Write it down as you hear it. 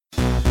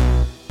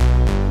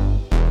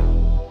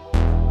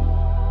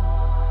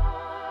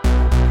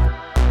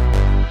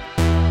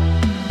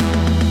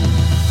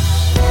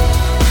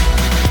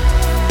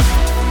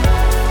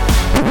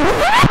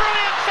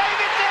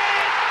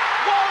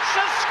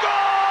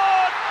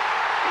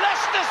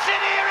Leicester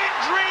City are in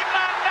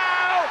dreamland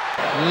now.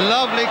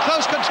 Lovely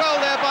close control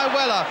there by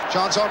Weller.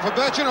 Chance on for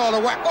Bertrand, all a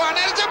whack one,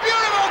 and it's a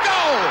beautiful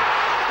goal.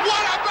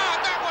 What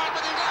about that one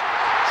with his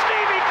left?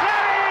 Stevie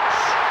Claridge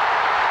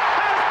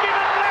has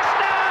given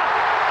Leicester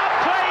a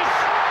place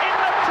in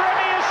the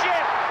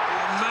Premiership.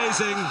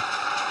 Amazing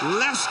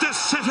Leicester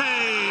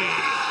City.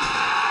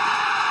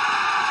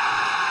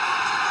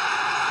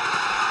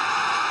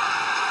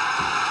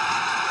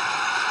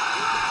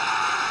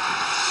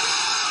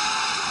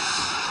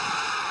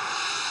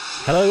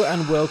 Hello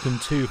and welcome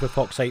to the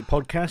Fox 8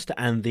 podcast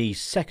and the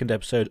second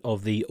episode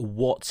of the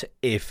What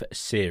If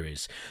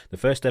series. The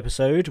first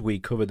episode we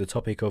covered the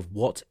topic of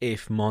what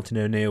if Martin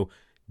O'Neill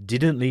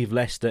didn't leave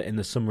Leicester in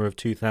the summer of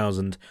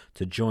 2000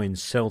 to join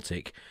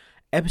Celtic.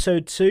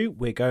 Episode 2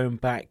 we're going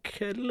back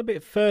a little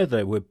bit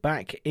further. We're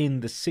back in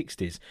the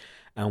 60s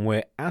and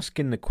we're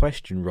asking the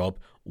question, Rob,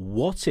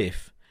 what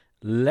if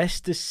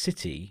Leicester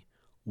City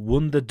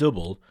won the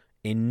double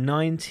in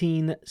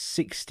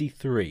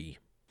 1963?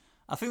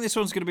 I think this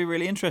one's going to be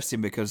really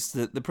interesting because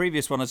the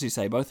previous one, as you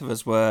say, both of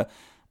us were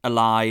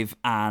alive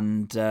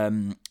and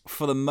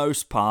for the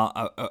most part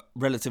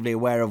relatively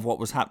aware of what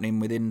was happening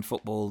within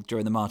football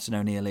during the Martin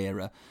O'Neill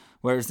era.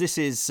 Whereas this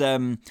is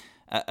a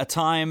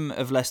time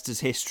of Leicester's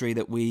history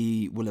that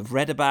we will have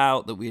read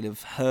about, that we'll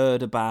have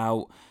heard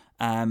about,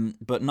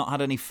 but not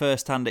had any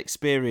first-hand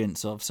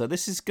experience of. So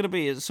this is going to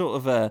be a sort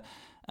of a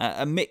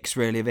mix,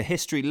 really, of a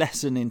history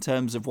lesson in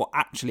terms of what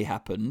actually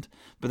happened,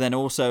 but then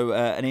also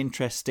an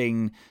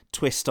interesting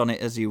twist on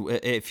it,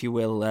 if you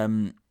will,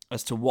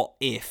 as to what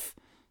if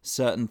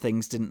certain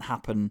things didn't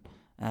happen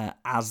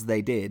as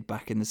they did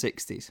back in the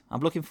 60s.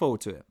 I'm looking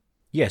forward to it.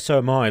 Yeah, so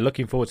am I.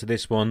 Looking forward to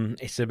this one.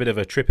 It's a bit of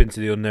a trip into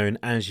the unknown,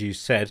 as you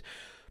said.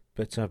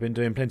 But I've been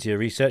doing plenty of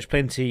research,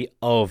 plenty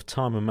of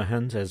time on my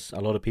hands, as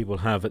a lot of people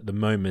have at the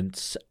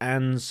moment.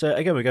 And so,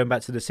 again, we're going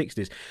back to the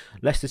 60s.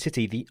 Leicester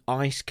City, the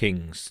Ice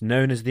Kings,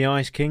 known as the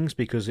Ice Kings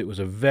because it was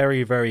a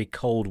very, very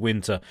cold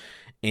winter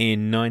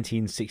in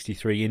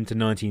 1963 into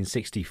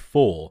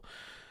 1964.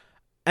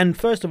 And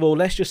first of all,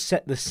 let's just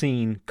set the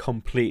scene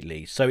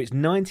completely. So it's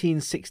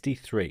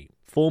 1963.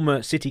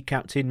 Former City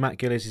captain Matt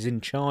Gillis is in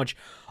charge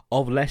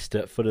of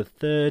Leicester for the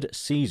third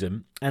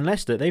season, and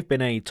Leicester, they've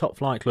been a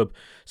top-flight club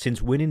since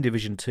winning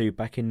Division 2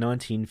 back in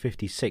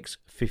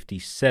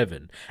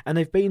 1956-57, and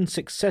they've been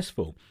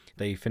successful.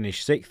 They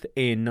finished 6th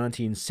in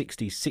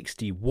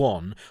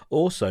 1960-61,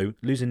 also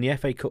losing the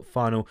FA Cup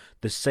final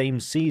the same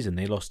season.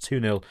 They lost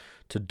 2-0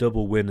 to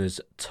double winners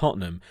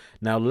Tottenham.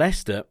 Now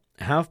Leicester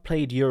have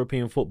played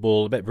European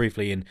football a bit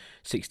briefly in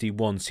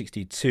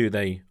 61-62.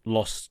 They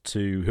lost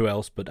to who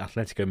else but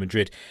Atletico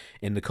Madrid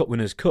in the Cup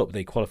Winners' Cup.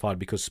 They qualified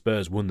because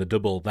Spurs won the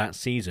double that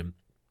season,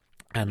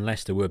 and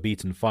Leicester were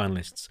beaten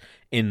finalists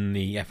in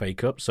the FA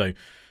Cup, so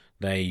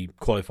they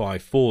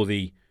qualified for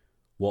the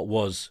what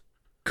was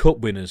Cup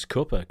Winners'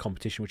 Cup, a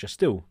competition which I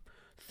still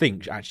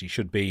think actually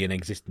should be in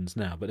existence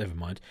now, but never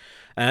mind.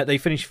 They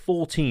finished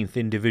 14th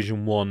in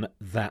Division 1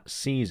 that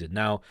season.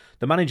 Now,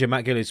 the manager,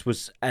 Matt Gillis,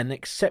 was an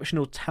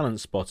exceptional talent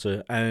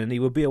spotter, and he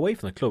would be away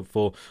from the club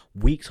for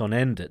weeks on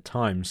end at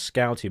times,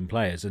 scouting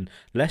players, and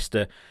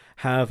Leicester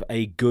have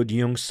a good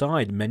young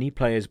side. Many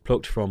players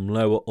plucked from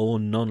lower or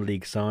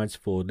non-league sides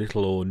for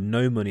little or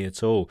no money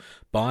at all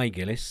by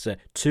Gillis.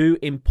 Two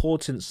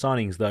important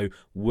signings, though,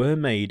 were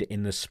made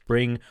in the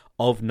spring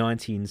of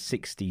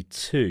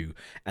 1962,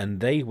 and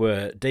they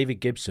were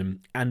David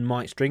Gibson and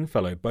Mike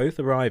Stringfellow, both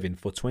arriving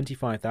for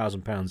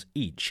 £25,000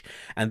 each,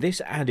 and this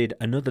added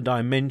another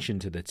dimension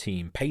to the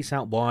team. Pace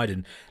out wide,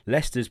 and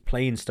Leicester's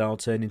playing style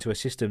turned into a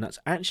system that's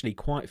actually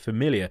quite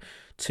familiar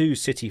to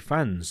City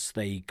fans.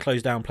 They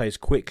closed down players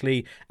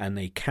quickly and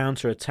they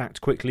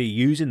counter-attacked quickly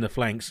using the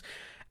flanks,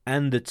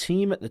 and the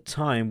team at the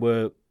time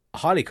were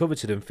highly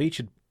coveted and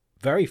featured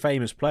very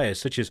famous players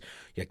such as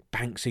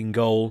Banks in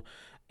goal,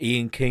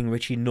 Ian King,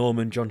 Richie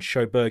Norman, John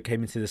Sjoberg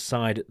came into the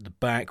side at the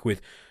back with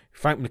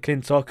Frank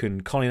McClintock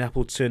and Colin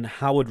Appleton,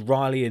 Howard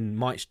Riley and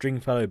Mike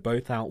Stringfellow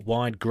both out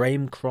wide,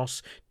 Graham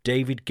Cross,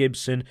 David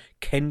Gibson,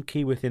 Ken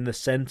Key within the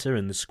centre,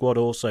 and the squad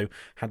also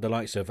had the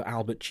likes of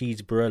Albert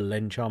Cheeseborough,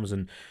 Len Chalmers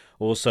and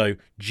also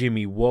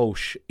Jimmy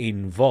Walsh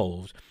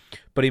involved.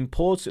 But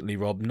importantly,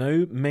 Rob,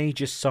 no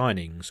major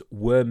signings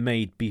were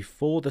made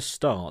before the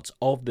start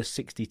of the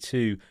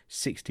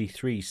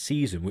 62-63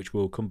 season, which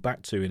we'll come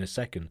back to in a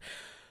second.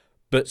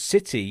 But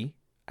City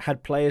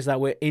had players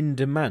that were in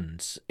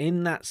demand.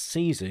 In that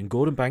season,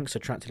 Gordon Banks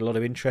attracted a lot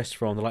of interest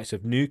from the likes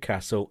of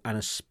Newcastle and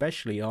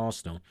especially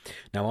Arsenal.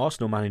 Now,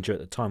 Arsenal manager at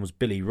the time was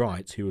Billy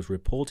Wright, who was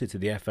reported to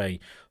the FA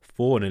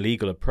for an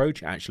illegal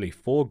approach, actually,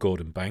 for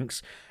Gordon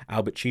Banks.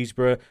 Albert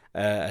Cheeseborough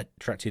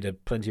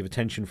attracted plenty of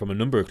attention from a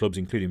number of clubs,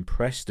 including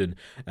Preston,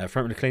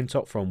 Frank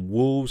McClintock from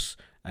Wolves,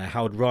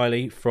 Howard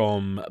Riley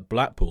from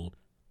Blackpool.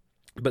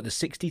 But the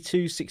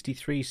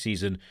 62-63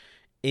 season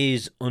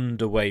is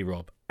underway,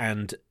 Rob,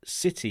 and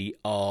City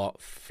are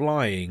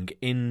flying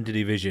in the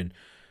division.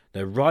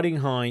 They're riding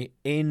high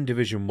in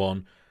Division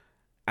 1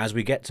 as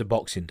we get to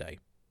Boxing Day.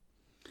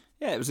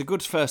 Yeah, it was a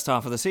good first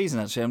half of the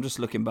season, actually. I'm just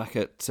looking back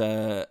at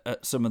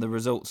some of the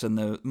results,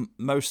 and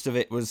most of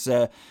it was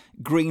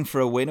green for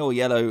a win or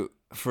yellow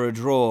for a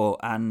draw.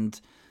 And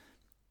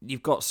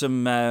you've got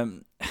some,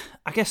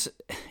 I guess,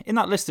 in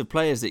that list of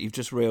players that you've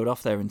just reeled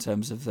off there in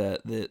terms of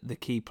the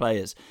key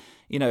players,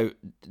 you know,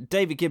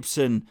 David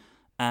Gibson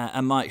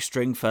and Mike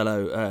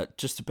Stringfellow,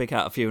 just to pick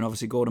out a few, and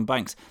obviously Gordon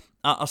Banks,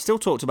 are still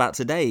talked about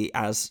today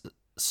as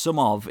some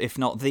of, if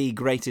not the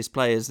greatest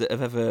players that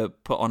have ever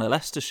put on a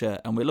Leicester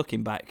shirt. And we're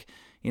looking back,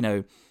 you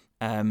know,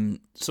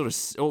 sort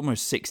of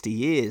almost 60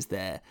 years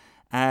there.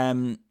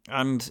 And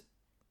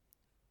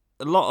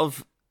a lot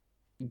of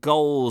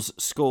goals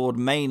scored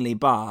mainly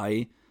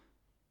by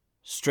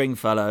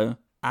Stringfellow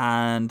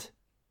and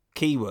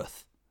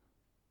Keyworth.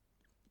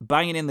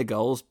 Banging in the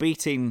goals,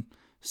 beating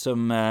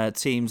some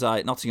teams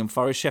like Nottingham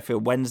Forest.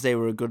 Sheffield Wednesday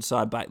were a good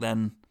side back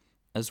then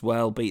as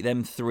well. Beat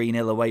them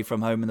 3-0 away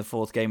from home in the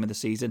fourth game of the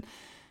season.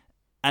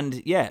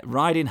 And yeah,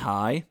 riding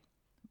high.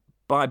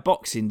 By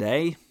Boxing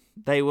Day,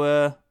 they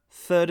were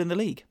third in the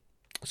league.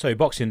 So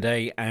Boxing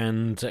Day,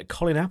 and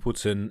Colin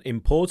Appleton,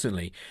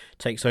 importantly,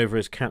 takes over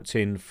as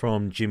captain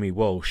from Jimmy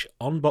Walsh.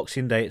 On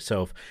Boxing Day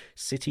itself,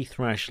 City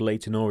thrashed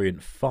Leyton Orient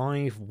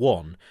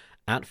 5-1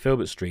 at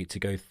Filbert Street to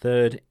go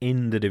third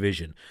in the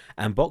division.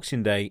 And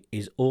Boxing Day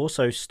is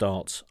also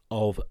start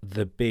of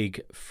the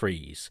big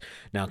freeze.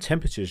 Now,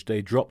 temperatures,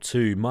 they drop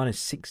to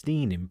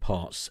 -16 in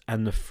parts,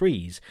 and the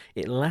freeze,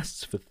 it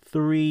lasts for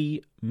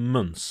 3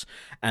 months.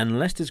 And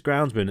Leicester's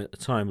groundsman at the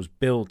time was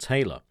Bill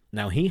Taylor.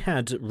 Now, he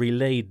had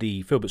relayed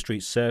the Filbert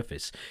Street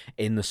surface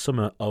in the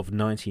summer of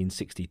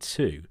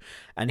 1962,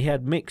 and he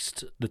had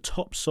mixed the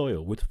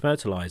topsoil with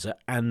fertiliser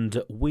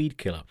and weed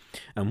killer.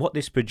 And what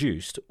this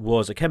produced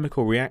was a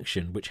chemical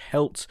reaction which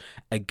helped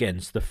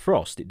against the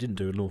frost. It didn't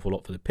do an awful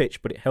lot for the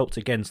pitch, but it helped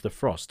against the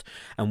frost.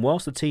 And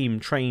whilst the team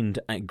trained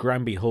at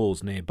Granby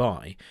Halls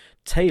nearby,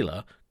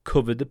 Taylor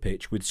covered the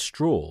pitch with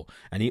straw,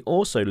 and he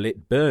also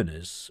lit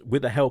burners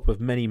with the help of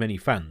many, many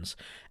fans.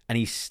 And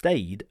he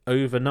stayed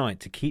overnight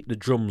to keep the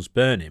drums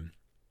burning.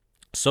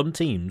 Some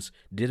teams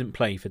didn't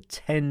play for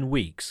 10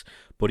 weeks,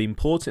 but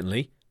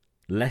importantly,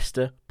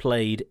 Leicester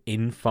played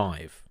in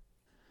 5.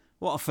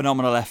 What a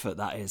phenomenal effort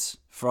that is,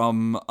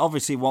 from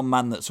obviously one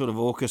man that sort of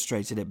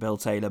orchestrated it, Bill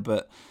Taylor,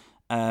 but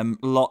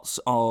lots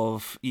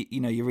of,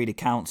 you read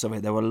accounts of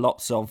it, there were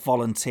lots of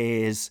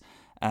volunteers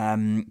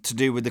to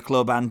do with the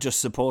club and just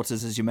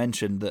supporters, as you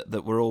mentioned,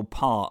 that were all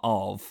part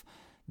of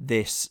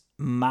this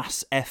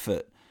mass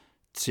effort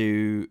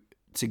to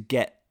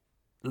get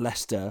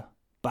Leicester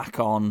back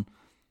on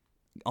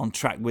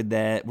track with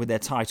their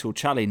title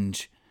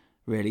challenge.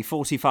 Really,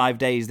 45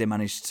 days they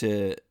managed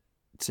to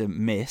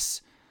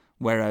miss,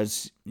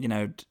 whereas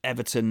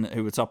Everton,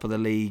 who were top of the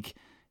league,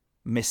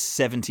 missed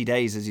 70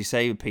 days, as you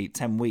say, Pete,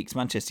 10 weeks.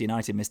 Manchester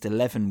United missed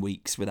 11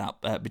 weeks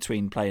without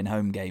between playing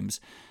home games.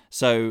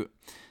 So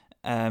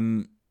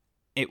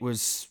it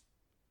was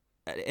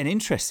an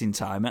interesting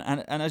time,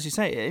 and as you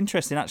say,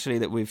 interesting actually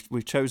that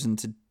we've chosen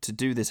to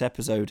do this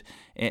episode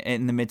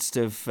in the midst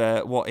of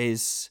what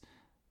is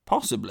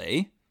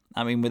possibly,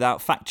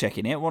 without fact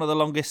checking it, one of the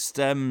longest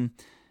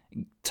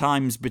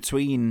times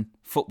between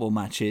football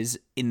matches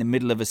in the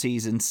middle of a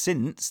season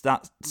since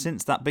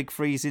that big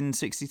freeze in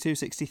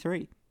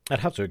 62-63. I'd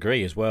have to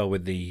agree as well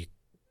with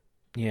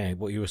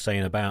what you were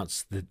saying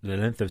about the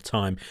length of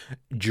time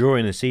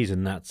during the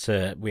season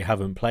that we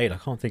haven't played. I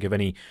can't think of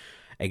any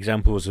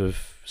examples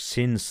of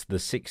since the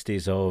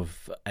 60s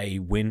of a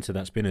winter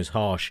that's been as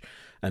harsh,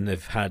 and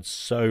they've had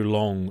so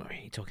long.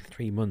 You're talking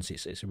 3 months.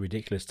 It's a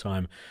ridiculous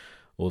time.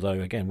 Although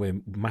again,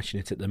 we're matching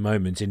it at the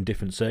moment in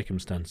different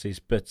circumstances.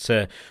 But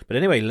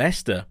anyway,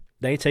 Leicester,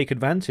 they take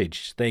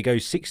advantage. They go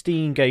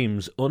 16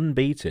 games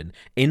unbeaten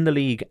in the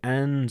league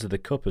and the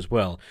cup as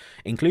well,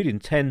 including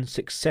 10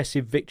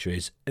 successive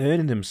victories,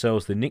 earning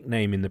themselves the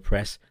nickname in the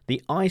press,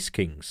 the Ice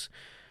Kings.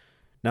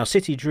 Now,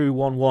 City drew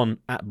 1-1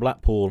 at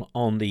Blackpool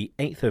on the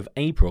 8th of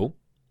April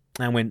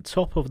and went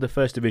top of the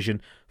First Division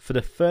for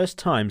the first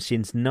time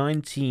since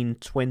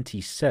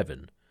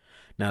 1927.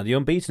 Now, the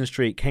unbeaten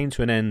streak came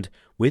to an end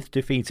with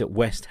defeat at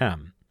West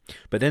Ham,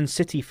 but then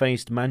City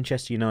faced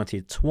Manchester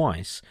United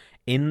twice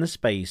in the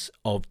space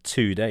of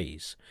 2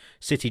 days.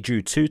 City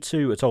drew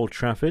 2-2 at Old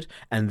Trafford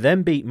and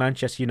then beat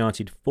Manchester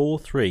United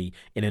 4-3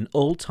 in an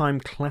all-time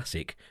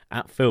classic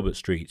at Filbert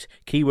Street.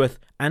 Keyworth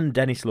and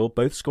Dennis Law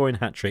both scoring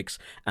hat-tricks,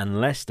 and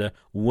Leicester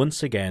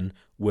once again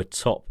were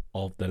top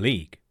of the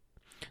league.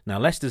 Now,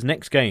 Leicester's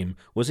next game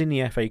was in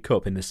the FA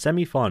Cup in the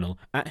semi-final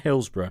at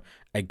Hillsborough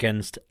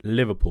against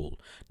Liverpool.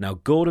 Now,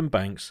 Gordon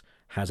Banks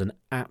has an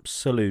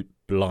absolute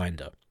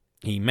blinder.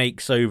 He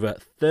makes over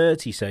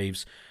 30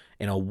 saves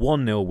in a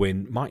 1-0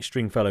 win. Mike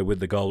Stringfellow with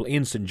the goal.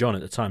 Ian St John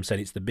at the time said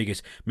it's the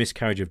biggest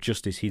miscarriage of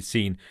justice he'd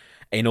seen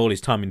in all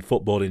his time in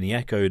football, and he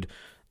echoed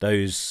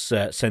those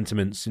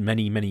sentiments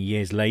many, many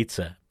years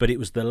later. But it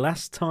was the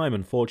last time,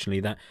 unfortunately,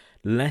 that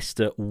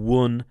Leicester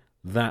won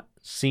that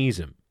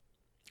season.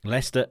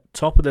 Leicester,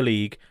 top of the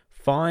league,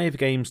 5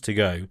 games to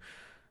go,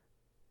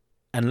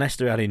 and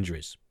Leicester had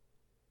injuries.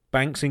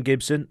 Banks and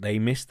Gibson, they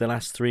missed the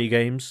last 3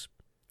 games.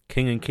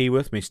 King and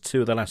Keyworth missed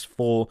 2 of the last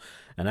 4,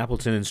 and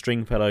Appleton and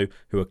Stringfellow,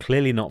 who are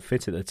clearly not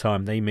fit at the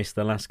time, they missed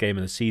the last game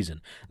of the season.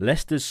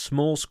 Leicester's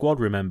small squad,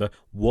 remember,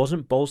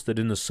 wasn't bolstered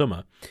in the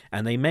summer,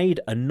 and they made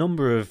a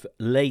number of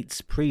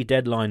late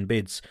pre-deadline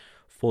bids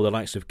for the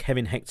likes of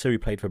Kevin Hector, who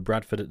played for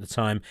Bradford at the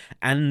time,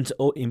 and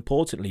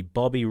importantly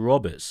Bobby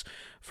Roberts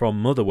from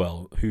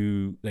Motherwell,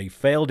 who they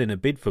failed in a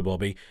bid for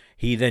Bobby.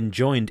 He then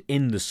joined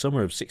in the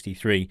summer of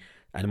 63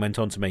 and went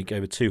on to make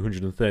over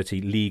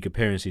 230 league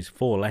appearances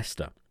for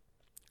Leicester.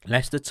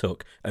 Leicester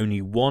took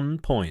only 1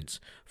 point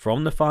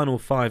from the final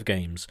 5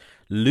 games,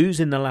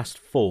 losing the last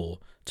 4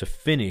 to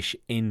finish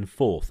in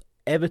 4th.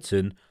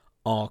 Everton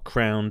are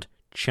crowned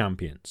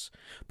champions.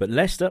 But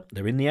Leicester,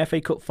 they're in the FA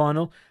Cup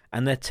final,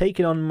 and they're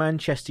taking on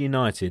Manchester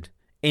United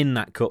in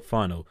that cup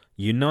final.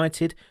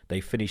 United, they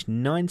finished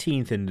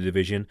 19th in the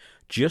division,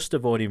 just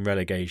avoiding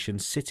relegation.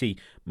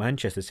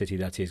 Manchester City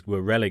that is,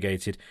 were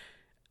relegated.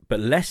 But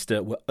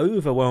Leicester were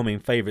overwhelming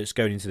favourites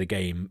going into the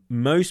game.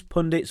 Most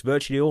pundits,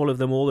 virtually all of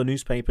them, all the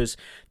newspapers,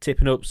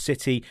 tipping up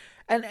City,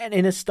 and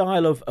in a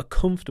style of a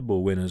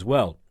comfortable win as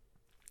well.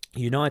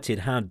 United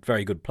had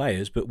very good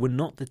players, but were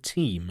not the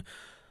team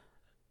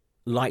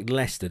like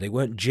Leicester. They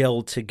weren't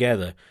gelled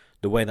together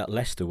the way that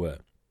Leicester were.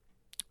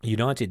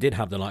 United did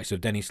have the likes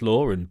of Dennis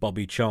Law and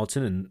Bobby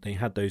Charlton, and they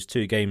had those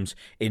 2 games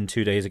in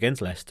 2 days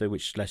against Leicester,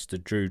 which Leicester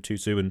drew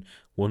 2-2 and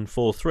won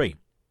 4-3.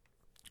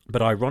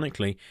 But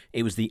ironically,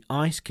 it was the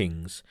Ice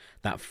Kings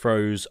that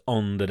froze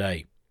on the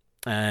day.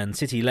 And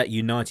City let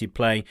United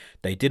play.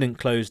 They didn't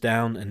close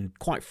down, and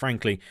quite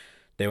frankly,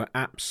 they were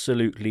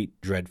absolutely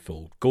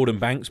dreadful. Gordon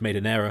Banks made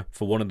an error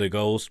for one of the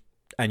goals,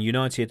 and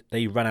United,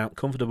 they ran out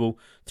comfortable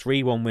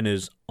 3-1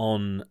 winners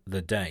on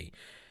the day.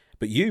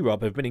 But you,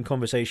 Rob, have been in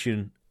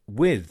conversation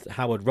with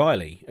Howard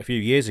Riley a few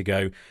years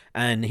ago,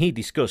 and he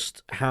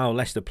discussed how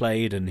Leicester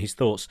played and his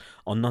thoughts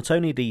on not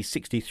only the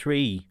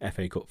 63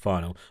 FA Cup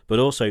final, but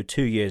also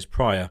 2 years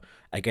prior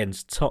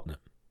against Tottenham.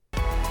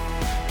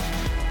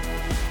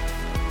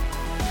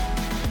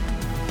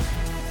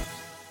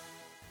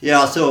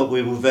 Yeah, I thought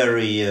we were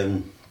very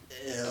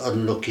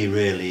unlucky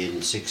really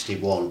in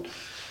 61.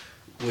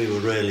 We were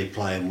really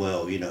playing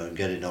well, and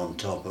getting on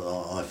top,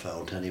 I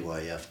felt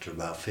anyway, after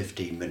about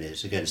 15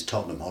 minutes against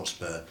Tottenham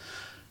Hotspur.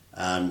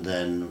 And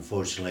then,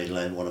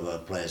 unfortunately, one of our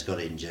players got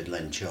injured,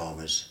 Len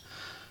Chalmers,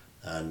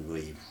 and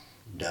we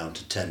down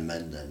to 10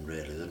 men then,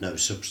 really. There were no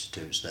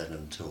substitutes then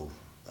until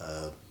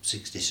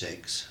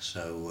 66,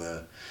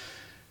 so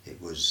it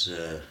was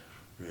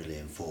really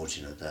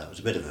unfortunate that. It was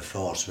a bit of a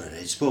farce, really.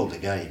 It spoiled the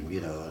game,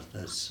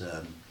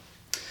 so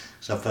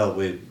I felt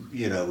we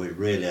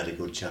really had a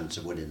good chance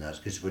of winning that,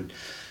 because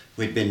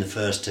we'd been the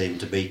first team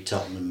to beat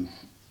Tottenham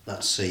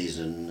that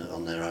season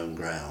on their own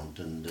ground,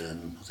 and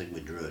I think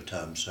we drew at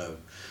home. So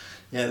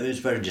yeah, it was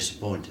very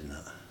disappointing,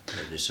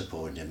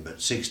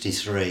 but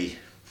 63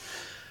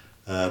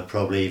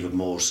 probably even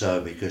more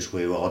so, because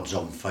we were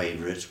odds-on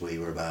favourites. We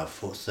were about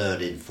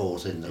 3rd and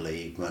 4th in the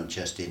league.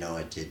 Manchester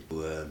United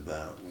were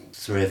about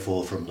 3 or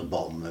 4 from the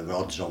bottom. They were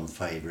odds-on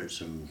favourites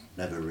and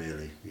never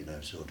really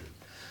sort of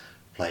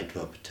played to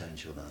our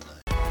potential that day.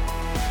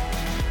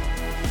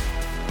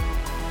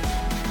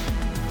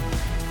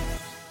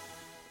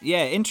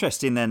 Yeah,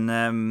 interesting then,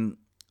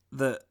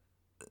 the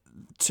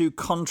 2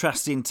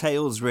 contrasting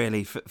tales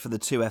really for the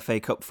 2 FA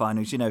Cup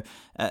finals.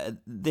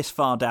 This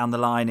far down the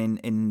line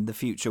in the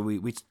future,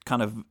 we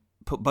kind of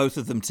put both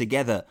of them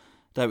together,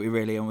 don't we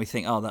really? And we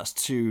think, that's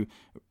 2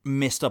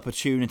 missed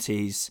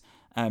opportunities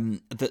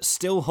that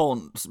still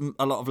haunts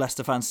a lot of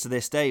Leicester fans to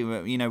this day.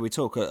 We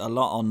talk a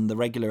lot on the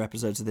regular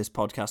episodes of this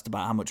podcast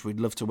about how much we'd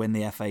love to win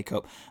the FA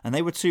Cup, and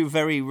they were 2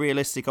 very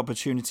realistic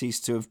opportunities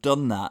to have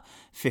done that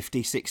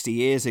 50, 60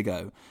 years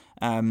ago.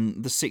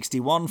 The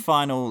 61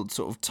 final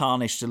sort of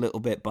tarnished a little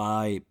bit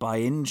by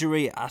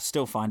injury. I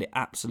still find it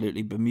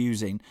absolutely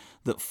bemusing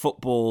that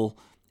football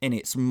in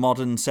its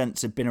modern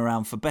sense had been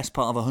around for best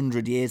part of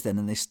 100 years then,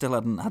 and they still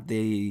hadn't had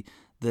the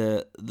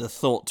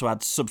thought to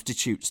add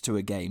substitutes to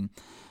a game.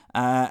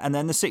 And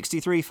then the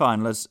 63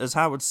 final, as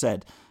Howard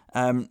said,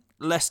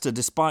 Leicester,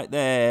 despite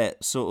their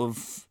sort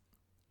of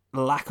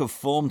lack of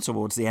form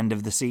towards the end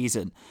of the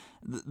season,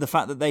 the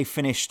fact that they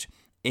finished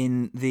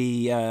in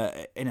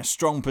a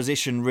strong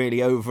position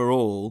really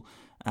overall,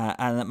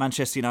 and that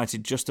Manchester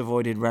United just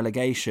avoided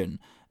relegation,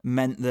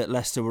 meant that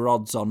Leicester were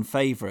odds-on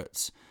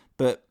favourites.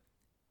 But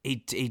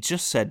he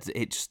just said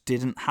it just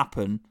didn't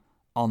happen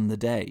on the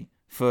day.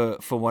 For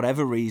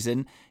whatever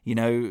reason,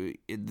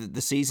 the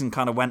season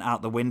kind of went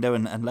out the window,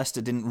 and Leicester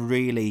didn't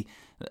really,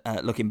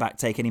 looking back,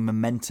 take any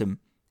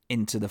momentum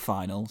into the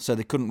final, so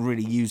they couldn't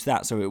really use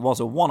that. So it was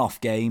a one-off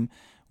game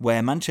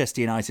where Manchester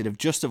United have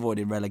just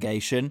avoided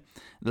relegation.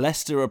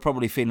 Leicester are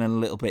probably feeling a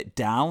little bit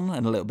down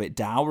and a little bit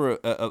dour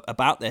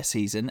about their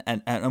season,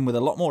 and with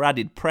a lot more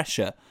added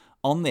pressure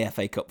on the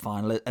FA Cup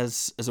final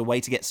as a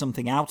way to get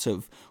something out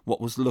of what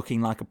was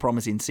looking like a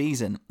promising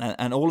season.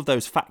 And all of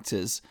those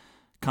factors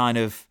kind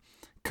of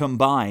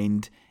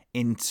combined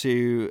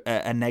into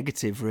a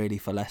negative really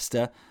for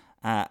Leicester,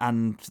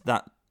 and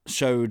that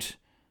showed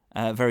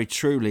very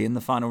truly in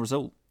the final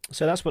result.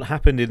 So that's what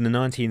happened in the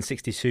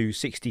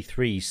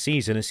 1962-63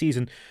 season, a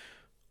season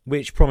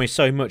which promised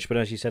so much, but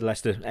as you said,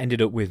 Leicester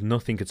ended up with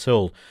nothing at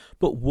all.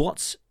 But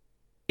what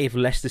if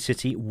Leicester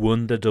City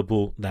won the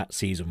double that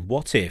season?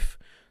 What if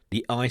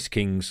the Ice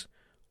Kings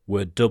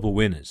were double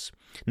winners?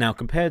 Now,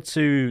 compared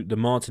to the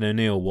Martin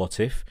O'Neill what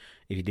if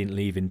he didn't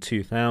leave in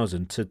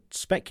 2000, to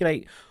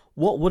speculate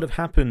what would have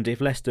happened if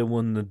Leicester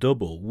won the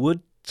double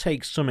would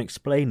take some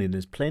explaining.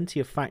 There's plenty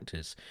of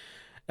factors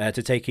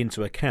to take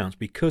into account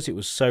because it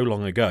was so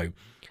long ago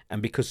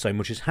and because so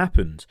much has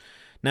happened.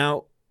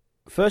 Now,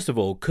 first of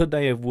all, could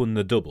they have won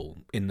the double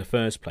in the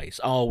first place?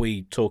 Are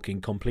we talking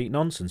complete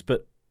nonsense?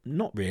 But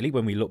not really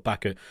when we look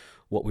back at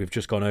what we've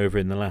just gone over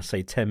in the last,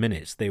 say, 10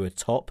 minutes. They were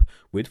top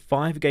with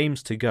 5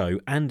 games to go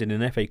and in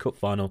an FA Cup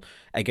final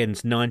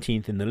against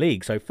 19th in the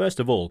league. So first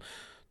of all,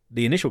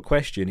 the initial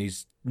question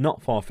is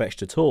not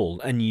far-fetched at all,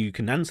 and you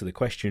can answer the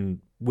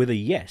question with a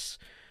yes.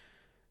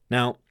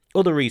 Now,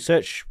 other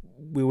research,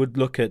 we would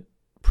look at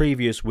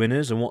previous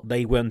winners and what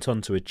they went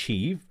on to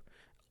achieve.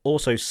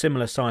 Also,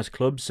 similar-sized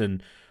clubs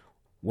and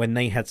when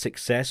they had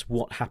success,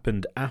 what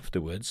happened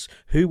afterwards,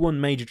 who won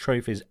major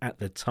trophies at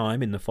the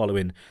time in the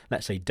following,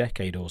 let's say,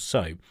 decade or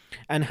so,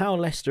 and how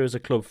Leicester as a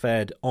club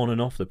fared on and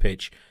off the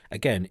pitch,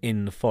 again,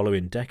 in the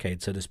following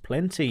decade. So there's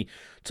plenty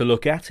to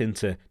look at and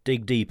to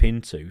dig deep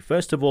into.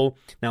 First of all,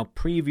 now,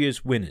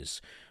 previous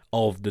winners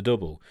of the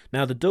double.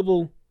 Now, the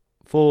double,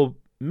 for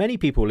many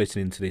people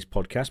listening to this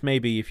podcast,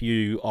 maybe if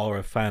you are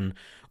a fan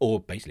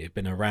or basically have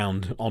been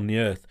around on the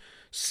earth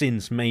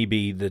since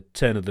maybe the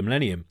turn of the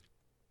millennium,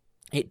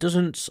 it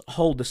doesn't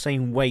hold the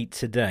same weight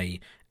today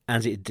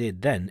as it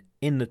did then.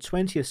 In the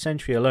 20th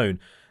century alone,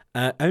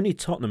 only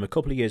Tottenham, a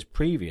couple of years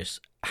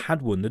previous,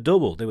 had won the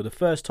double. They were the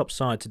first top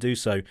side to do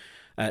so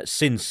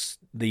since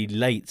the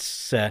late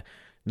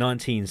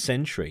 19th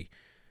century.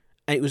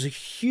 And it was a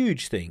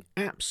huge thing,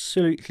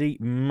 absolutely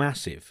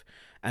massive.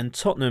 And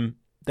Tottenham,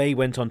 they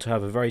went on to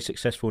have a very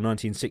successful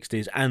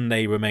 1960s, and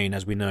they remain,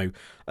 as we know,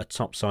 a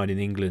top side in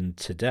England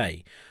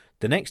today.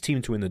 The next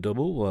team to win the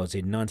double was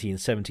in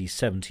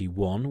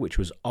 1970-71, which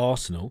was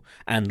Arsenal,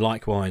 and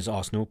likewise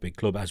Arsenal, big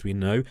club as we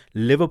know.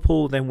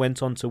 Liverpool then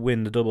went on to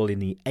win the double in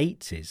the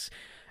 80s,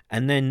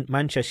 and then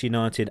Manchester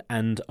United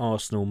and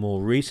Arsenal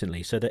more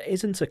recently. So there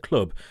isn't a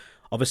club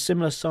of a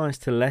similar size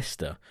to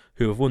Leicester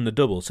who have won the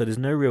double, so there's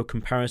no real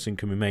comparison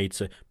can be made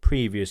to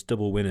previous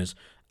double winners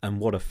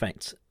and what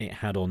effect it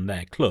had on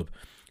their club.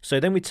 So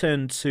then we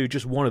turn to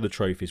just one of the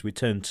trophies. We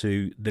turn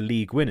to the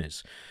league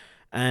winners.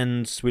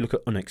 And we look at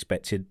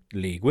unexpected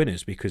league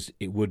winners because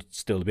it would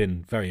still have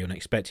been very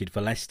unexpected for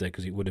Leicester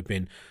because it would have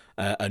been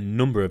a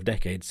number of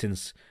decades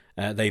since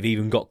they've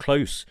even got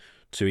close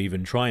to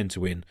even trying to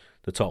win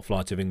the top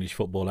flight of English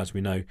football. As we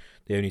know,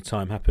 the only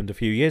time happened a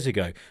few years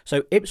ago.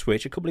 So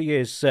Ipswich, a couple of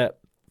years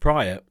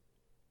prior,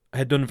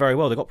 had done very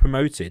well. They got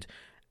promoted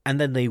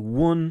and then they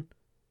won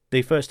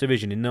the First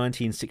Division in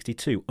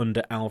 1962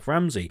 under Alf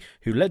Ramsey,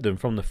 who led them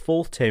from the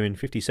 4th tier in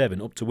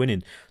 57 up to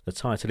winning the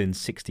title in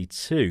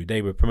 62.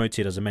 They were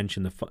promoted, as I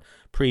mentioned, the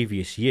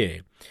previous year.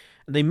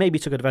 They maybe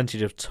took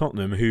advantage of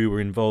Tottenham, who were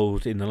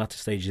involved in the latter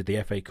stages of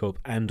the FA Cup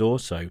and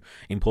also,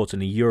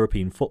 importantly,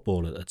 European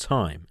football at the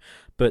time.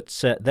 But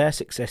their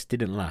success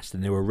didn't last,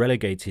 and they were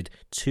relegated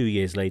 2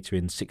 years later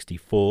in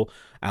 64.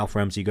 Alf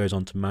Ramsey goes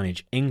on to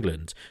manage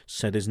England,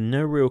 so there's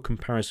no real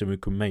comparison we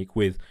can make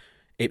with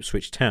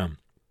Ipswich Town.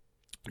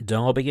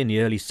 Derby in the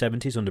early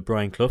 70s under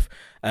Brian Clough,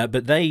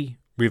 but they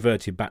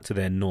reverted back to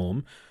their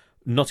norm.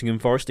 Nottingham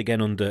Forest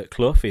again under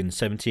Clough in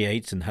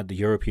 78 and had the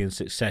European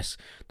success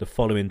the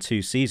following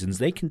 2 seasons.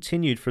 They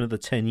continued for another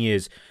 10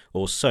 years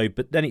or so,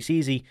 but then it's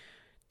easy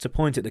to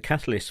point at the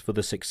catalyst for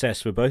the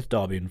success for both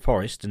Derby and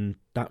Forest, and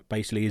that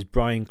basically is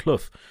Brian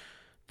Clough.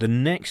 The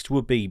next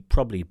would be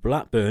probably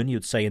Blackburn,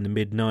 you'd say, in the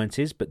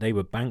mid-90s, but they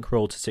were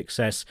bankrolled to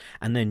success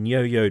and then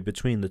yo-yoed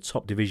between the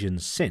top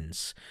divisions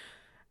since.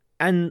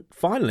 And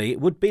finally, it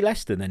would be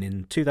Leicester then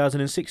in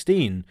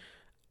 2016.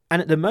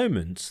 And at the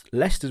moment,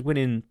 Leicester's win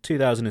in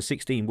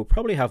 2016 will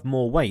probably have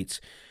more weight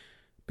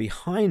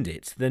behind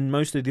it than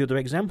most of the other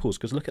examples.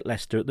 Because look at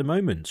Leicester at the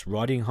moment,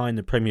 riding high in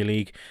the Premier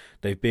League.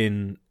 They've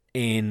been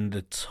in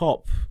the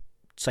top,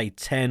 say,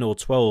 10 or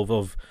 12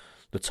 of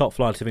the top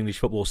flight of English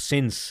football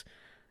since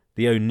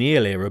the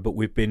O'Neill era. But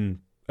we've been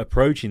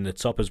approaching the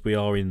top as we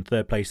are in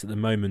 3rd place at the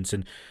moment.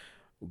 And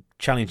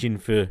challenging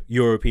for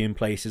European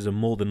places and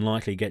more than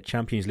likely get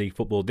Champions League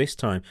football this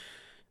time.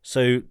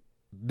 So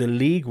the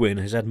league win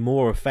has had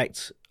more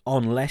effect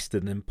on Leicester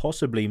than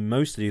possibly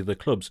most of the other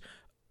clubs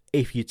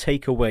if you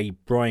take away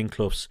Brian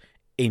Clough's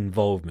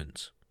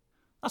involvement.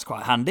 That's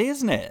quite handy,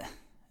 isn't it?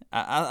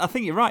 I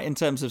think you're right in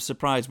terms of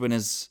surprise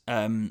winners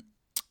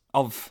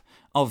of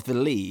the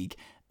league.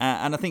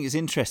 And I think it's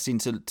interesting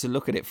to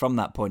look at it from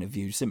that point of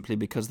view, simply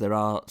because there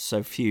are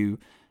so few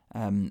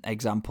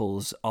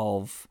examples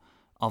of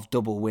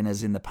double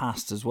winners in the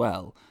past as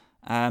well,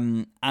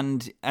 and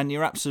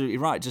you're absolutely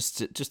right. Just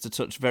to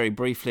touch very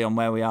briefly on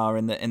where we are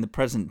in the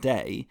present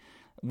day,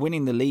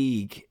 winning the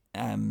league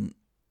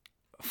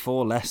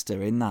for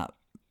Leicester in that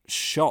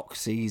shock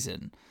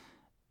season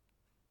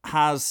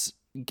has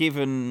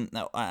given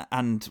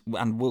and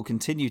will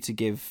continue to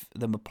give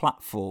them a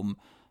platform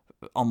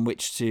on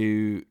which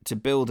to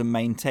build and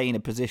maintain a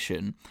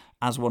position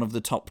as one of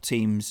the top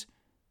teams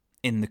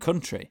in the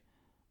country.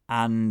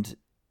 And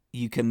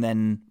you can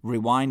then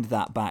rewind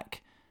that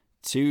back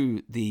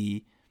to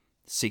the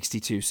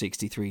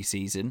 62-63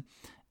 season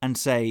and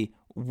say,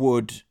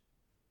 would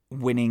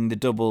winning the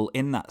double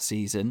in that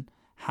season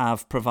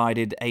have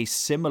provided a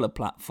similar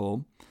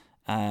platform,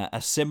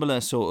 a similar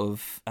sort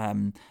of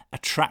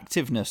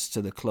attractiveness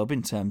to the club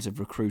in terms of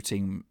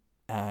recruiting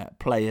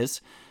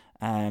players,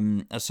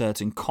 a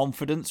certain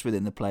confidence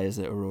within the players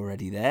that are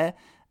already there?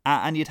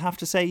 And you'd have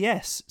to say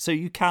yes. So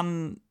you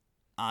can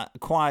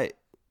quite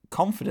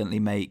confidently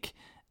make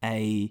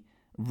a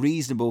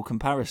reasonable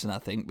comparison, I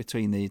think,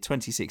 between the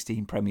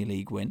 2016 Premier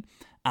League win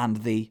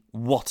and the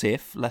what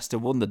if Leicester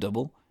won the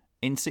double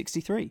in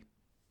 63.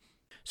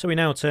 So we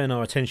now turn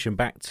our attention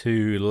back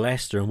to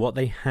Leicester and what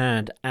they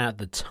had at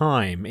the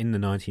time in the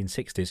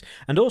 1960s,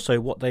 and also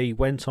what they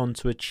went on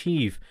to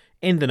achieve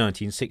in the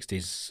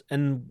 1960s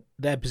and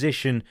their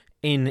position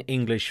in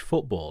English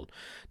football.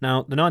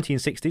 Now, the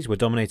 1960s were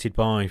dominated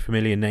by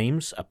familiar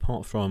names.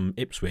 Apart from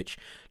Ipswich,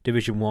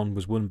 Division 1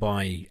 was won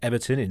by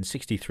Everton in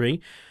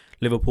 63.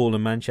 Liverpool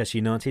and Manchester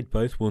United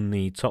both won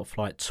the top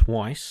flight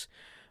twice.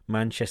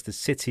 Manchester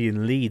City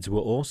and Leeds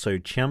were also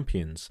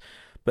champions.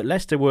 But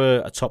Leicester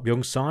were a top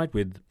young side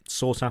with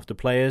sought-after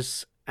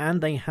players,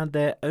 and they had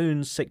their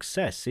own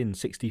success in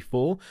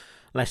 64.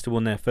 Leicester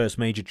won their first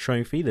major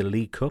trophy, the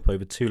League Cup,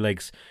 over two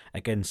legs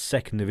against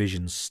second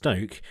division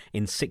Stoke.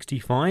 In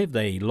 65,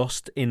 they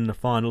lost in the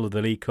final of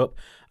the League Cup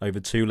over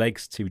two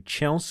legs to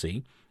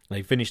Chelsea.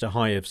 They finished a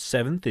high of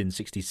 7th in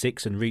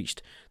 66 and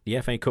reached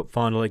the FA Cup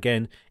final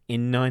again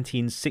in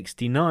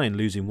 1969,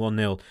 losing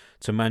 1-0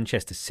 to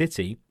Manchester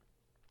City.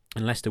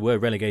 And Leicester were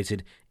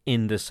relegated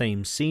in the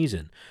same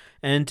season.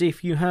 And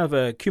if you have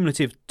a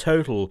cumulative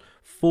total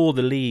for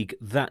the league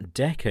that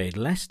decade,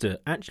 Leicester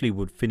actually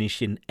would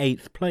finish in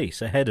 8th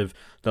place, ahead of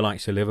the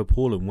likes of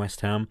Liverpool and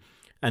West Ham,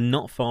 and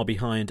not far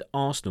behind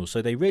Arsenal.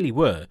 So they really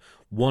were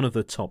one of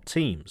the top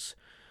teams.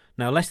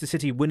 Now, Leicester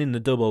City winning the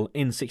double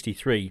in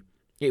 63,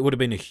 it would have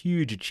been a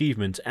huge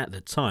achievement at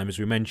the time. As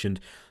we mentioned,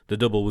 the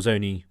double was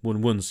only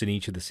won once in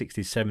each of the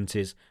 60s,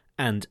 70s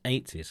and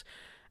 80s.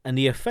 And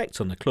the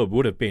effect on the club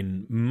would have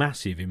been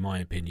massive, in my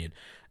opinion.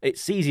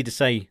 It's easy to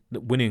say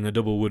that winning a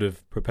double would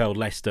have propelled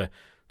Leicester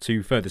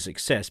to further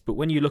success, but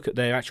when you look at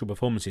their actual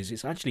performances,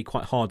 it's actually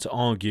quite hard to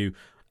argue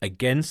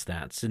against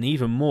that. And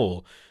even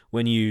more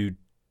when you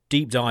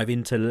deep dive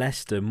into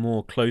Leicester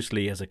more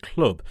closely as a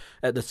club.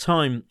 At the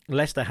time,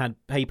 Leicester had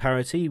pay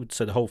parity,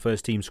 so the whole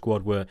first team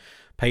squad were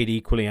paid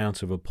equally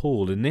out of a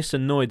pool, and this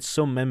annoyed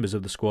some members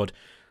of the squad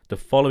the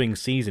following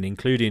season,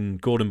 including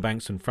Gordon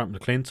Banks and Frank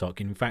McClintock.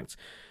 In fact,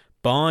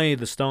 by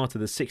the start of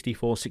the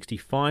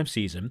 64-65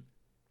 season,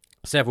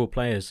 several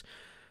players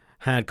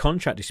had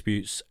contract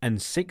disputes,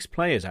 and 6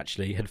 players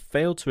actually had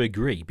failed to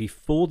agree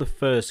before the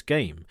first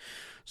game.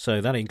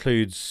 So that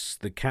includes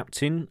the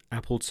captain,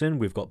 Appleton.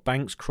 We've got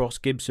Banks, Cross,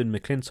 Gibson,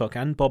 McClintock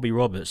and Bobby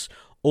Roberts,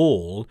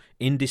 all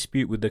in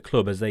dispute with the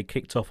club as they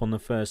kicked off on the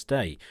first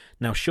day.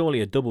 Now,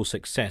 surely a double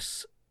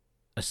success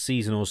a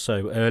season or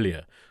so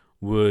earlier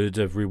would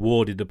have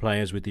rewarded the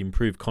players with the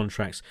improved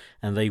contracts,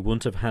 and they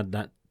wouldn't have had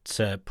that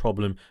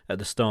problem at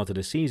the start of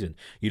the season.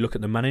 You look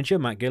at the manager,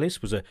 Matt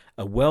Gillis, was a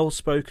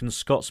well-spoken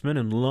Scotsman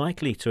and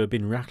likely to have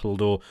been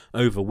rattled or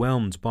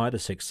overwhelmed by the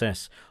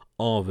success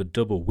of a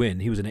double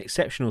win. He was an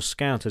exceptional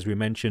scout, as we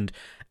mentioned,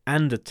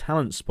 and a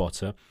talent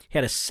spotter. He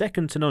had a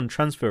second-to-none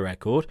transfer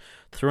record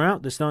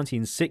throughout the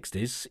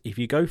 1960s. If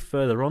you go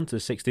further on to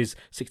the 60s,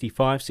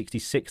 65,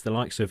 66, the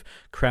likes of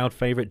crowd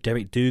favourite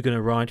Derek Dugan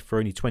arrived for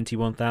only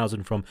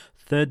 $21,000 from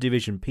 3rd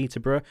Division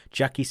Peterborough,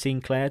 Jackie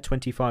Sinclair,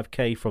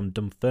 $25,000 from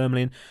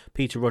Dunfermline,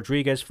 Peter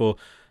Rodriguez for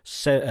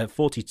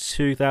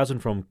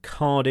 $42,000 from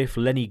Cardiff,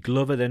 Lenny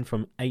Glover then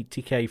from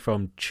 $80,000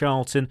 from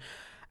Charlton,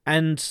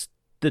 and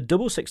the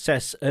double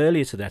success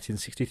earlier to that in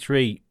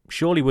 63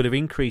 surely would have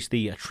increased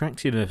the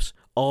attractiveness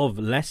of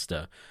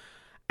Leicester,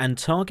 and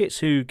targets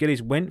who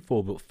Gillies went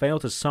for but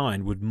failed to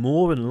sign would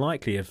more than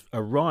likely have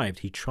arrived.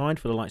 He tried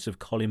for the likes of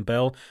Colin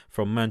Bell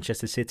from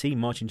Manchester City,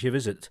 Martin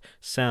Chivers at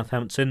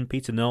Southampton,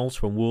 Peter Knowles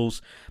from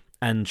Wolves,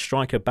 and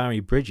striker Barry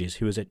Bridges,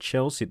 who was at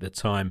Chelsea at the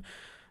time,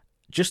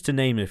 just to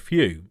name a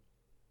few.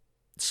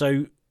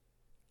 So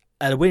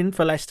a win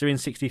for Leicester in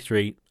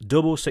 63,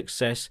 double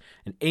success,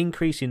 an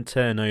increase in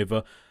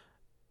turnover.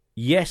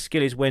 Yes,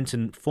 Gillies went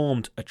and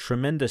formed a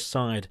tremendous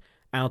side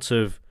out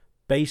of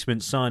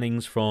basement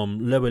signings from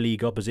lower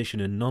league opposition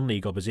and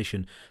non-league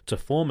opposition to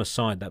form a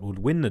side that would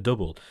win the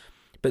double.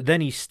 But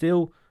then he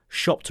still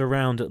shopped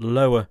around at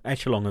lower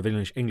echelon of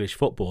English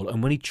football,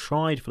 and when he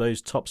tried for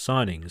those top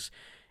signings,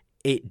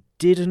 it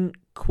didn't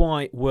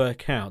quite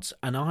work out.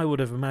 And I would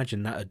have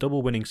imagined that a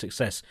double winning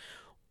success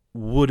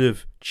would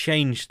have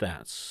changed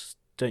that.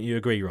 Don't you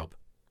agree, Rob?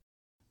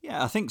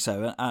 Yeah, I think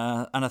so,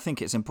 and I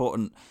think it's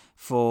important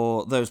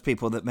for those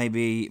people that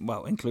maybe,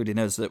 well, including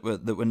us, that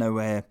were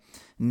nowhere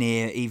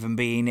near even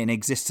being in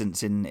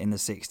existence in the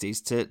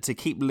 60s, to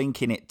keep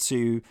linking it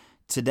to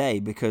today,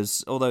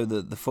 because although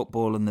the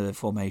football and the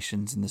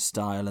formations and the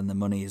style and the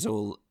money is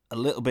all a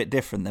little bit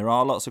different, there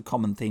are lots of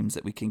common themes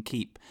that we can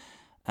keep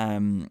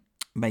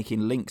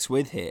making links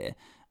with here.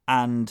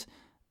 And,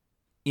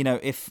 you know,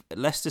 if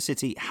Leicester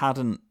City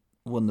hadn't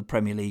won the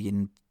Premier League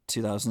in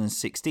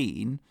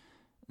 2016,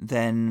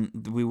 then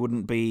we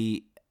wouldn't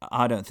be,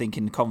 I don't think,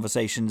 in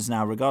conversations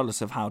now,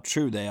 regardless of how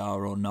true they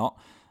are or not,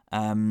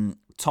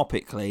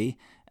 topically,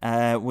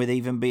 with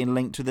even being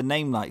linked with a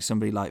name like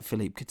somebody like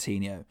Philippe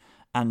Coutinho,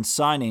 and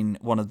signing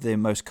one of the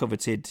most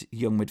coveted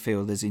young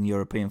midfielders in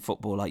European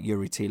football like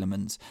Yuri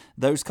Tielemans.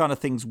 Those kind of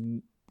things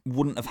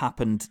wouldn't have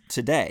happened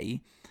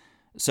today.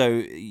 So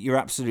you're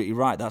absolutely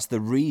right. That's the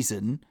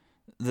reason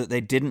that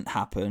they didn't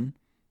happen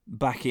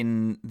back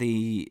in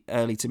the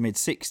early to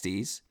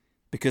mid-60s,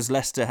 because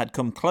Leicester had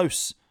come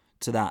close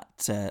to that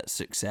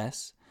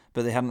success,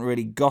 but they hadn't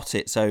really got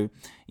it. So,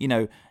 you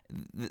know,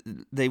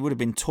 they would have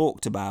been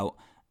talked about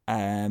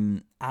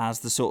as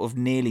the sort of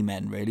nearly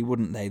men, really,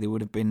 wouldn't they? They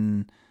would have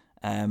been,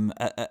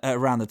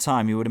 around the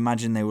time, you would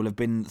imagine they would have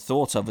been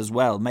thought of as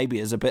well, maybe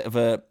as a bit of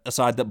a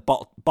side that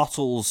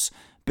bottles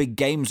big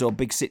games or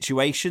big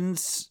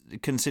situations,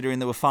 considering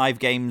there were 5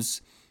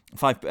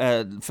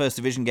 First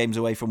Division games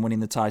away from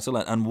winning the title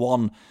and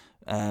 1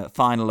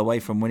 final away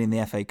from winning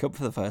the FA Cup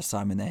for the first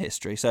time in their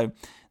history. So,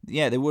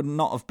 yeah, they would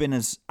not have been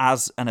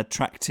as an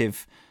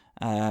attractive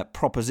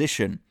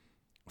proposition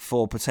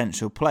for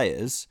potential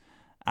players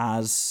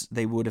as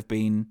they would have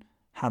been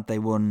had they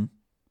won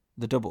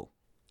the double.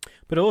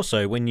 But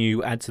also, when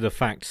you add to the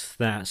fact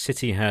that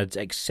City had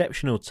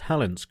exceptional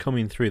talents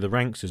coming through the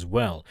ranks as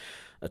well,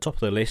 at top of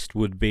the list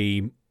would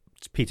be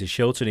Peter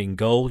Shilton in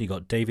goal. You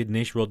got David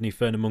Nish, Rodney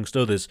Fern, amongst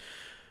others.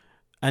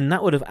 And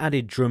that would have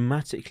added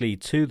dramatically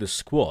to the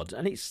squad.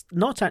 And it's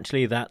not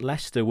actually that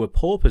Leicester were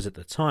paupers at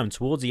the time.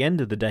 Towards the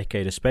end of the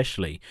decade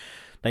especially,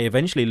 they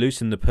eventually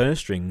loosened the purse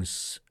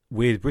strings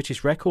with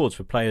British records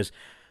for players.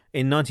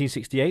 In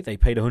 1968, they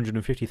paid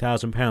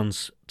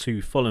 £150,000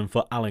 to Fulham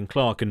for Alan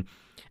Clark and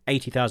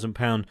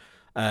 £80,000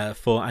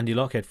 for Andy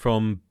Lockhead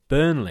from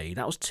Burnley.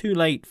 That was too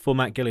late for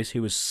Matt Gillis,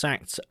 who was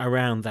sacked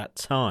around that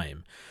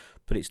time.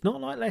 But it's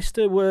not like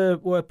Leicester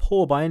were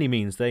poor by any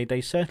means.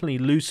 They certainly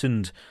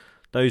loosened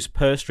those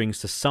purse strings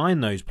to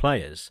sign those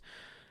players.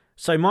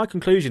 So my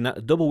conclusion that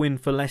the double win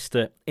for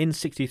Leicester in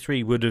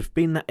 63 would have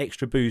been that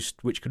extra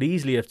boost which could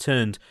easily have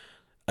turned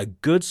a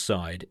good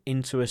side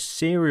into a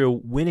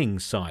serial winning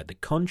side. The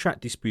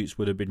contract disputes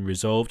would have been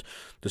resolved,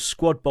 the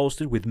squad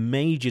bolstered with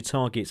major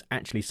targets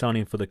actually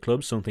signing for the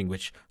club, something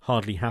which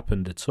hardly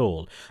happened at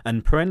all,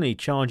 and perennially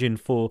challenging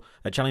for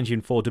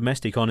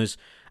domestic honours,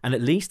 and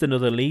at least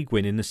another league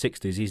win in the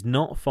 60s is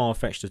not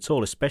far-fetched at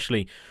all,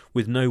 especially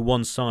with no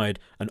one side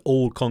an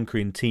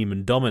all-conquering team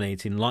and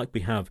dominating like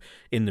we have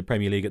in the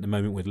Premier League at the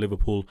moment with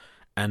Liverpool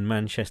and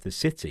Manchester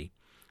City.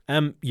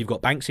 You've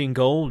got Banksy in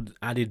goal,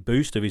 added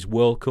boost of his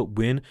World Cup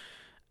win,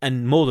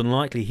 and more than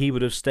likely he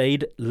would have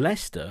stayed.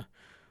 Leicester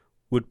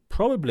would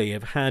probably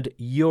have had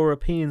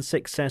European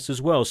success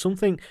as well,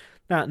 something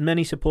that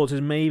many supporters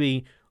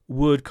maybe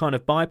would kind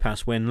of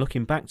bypass when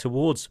looking back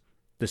towards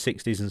the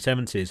 60s and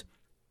 70s.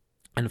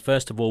 And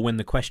first of all, when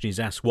the question is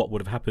asked what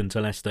would have happened to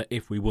Leicester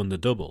if we won the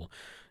double,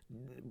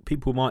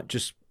 people might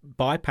just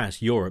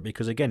bypass Europe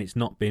because, again, it's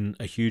not been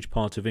a huge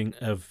part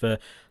of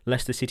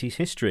Leicester City's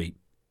history.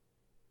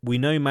 We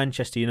know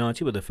Manchester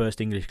United were the first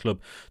English club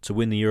to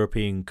win the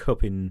European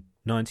Cup in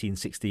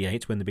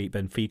 1968 when they beat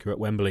Benfica at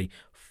Wembley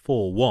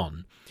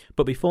 4-1.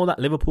 But before that,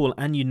 Liverpool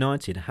and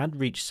United had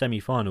reached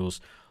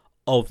semi-finals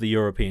of the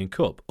European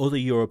Cup. Other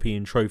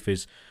European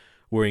trophies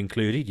were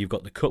included. You've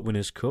got the Cup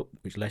Winners' Cup,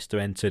 which Leicester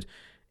entered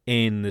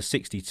in the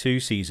 62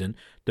 season.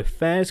 The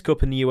Fairs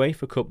Cup and the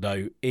UEFA Cup,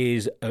 though,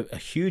 is a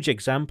huge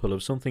example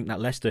of something that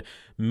Leicester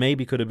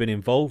maybe could have been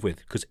involved with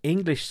because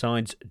English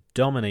sides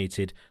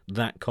dominated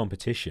that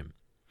competition.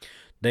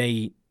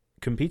 They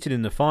competed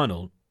in the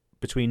final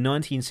between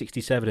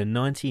 1967 and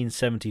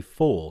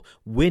 1974,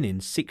 winning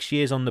 6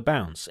 years on the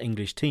bounce,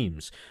 English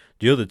teams.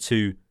 The other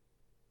 2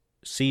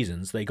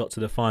 seasons, they got to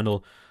the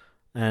final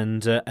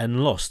and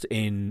lost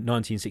in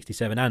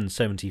 1967 and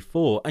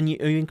 74. And you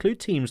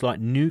include teams like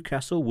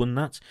Newcastle won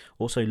that.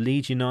 Also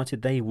Leeds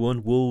United, they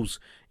won.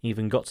 Wolves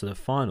even got to the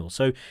final.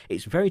 So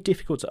it's very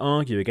difficult to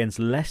argue against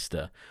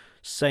Leicester,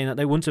 saying that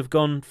they wouldn't have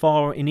gone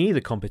far in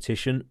either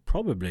competition,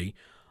 probably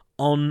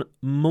on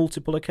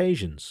multiple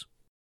occasions.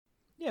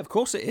 Yeah, of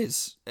course it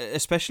is,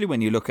 especially when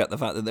you look at the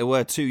fact that there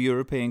were 2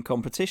 European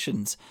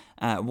competitions,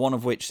 one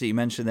of which that you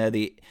mentioned there,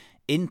 the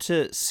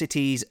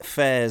Intercities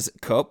Fairs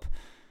Cup,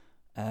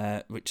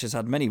 which has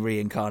had many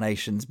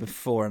reincarnations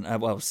before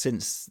and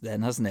since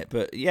then, hasn't it?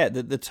 But yeah,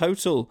 the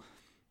total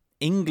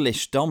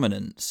English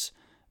dominance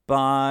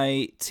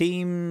by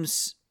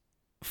teams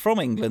from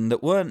England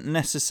that weren't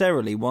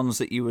necessarily ones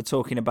that you were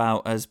talking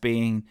about as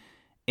being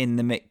in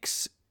the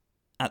mix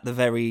at the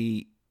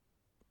very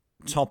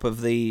top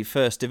of the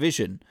First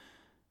Division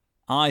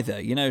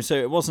either, so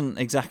it wasn't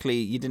exactly,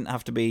 you didn't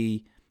have to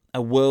be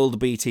a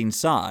world-beating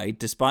side,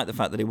 despite the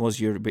fact that it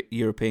was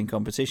European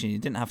competition. You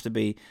didn't have to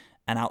be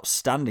an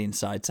outstanding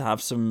side to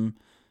have some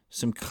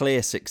some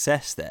clear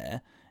success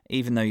there,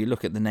 even though you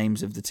look at the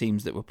names of the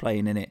teams that were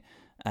playing in it.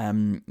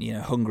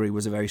 Hungary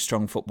was a very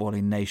strong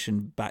footballing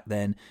nation back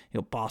then.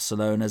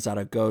 Barcelona,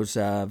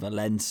 Zaragoza,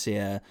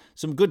 Valencia,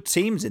 some good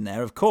teams in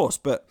there, of course.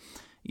 But,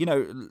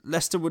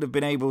 Leicester would have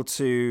been able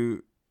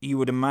to, you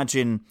would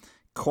imagine,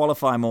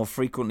 qualify more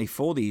frequently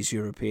for these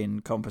European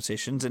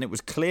competitions. And it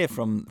was clear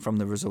from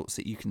the results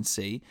that you can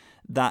see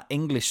that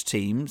English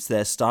teams,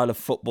 their style of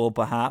football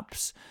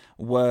perhaps,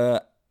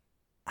 were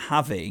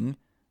having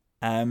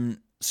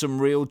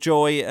some real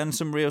joy and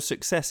some real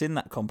success in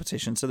that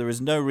competition. So there is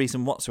no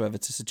reason whatsoever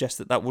to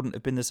suggest that wouldn't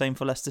have been the same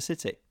for Leicester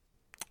City.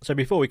 So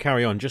before we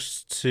carry on,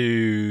 just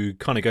to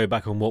kind of go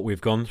back on what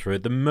we've gone through,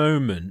 at the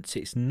moment,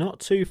 it's not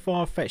too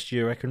far-fetched,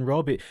 you reckon,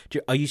 Rob?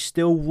 Are you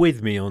still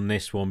with me on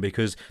this one?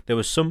 Because there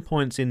were some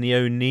points in the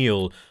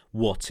O'Neill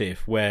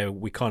what-if where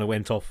we kind of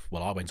went off,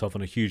 well, I went off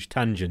on a huge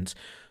tangent.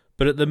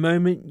 But at the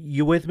moment,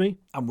 you with me?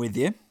 I'm with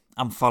you.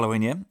 I'm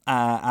following you,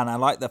 and I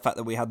like the fact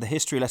that we had the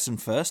history lesson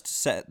first,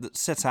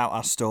 set out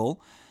our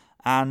stall,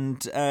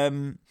 and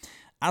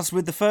as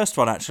with the first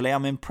one, actually,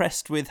 I'm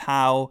impressed with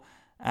how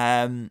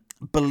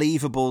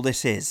believable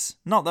this is.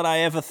 Not that I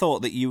ever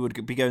thought that you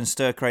would be going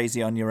stir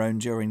crazy on your own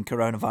during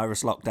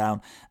coronavirus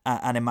lockdown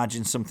and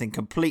imagine something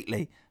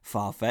completely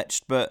far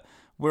fetched, but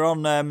we're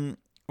on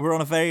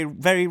a very,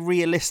 very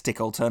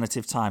realistic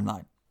alternative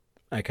timeline.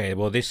 Okay,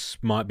 well, this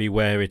might be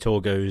where it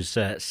all goes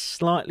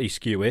slightly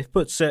skew,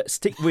 but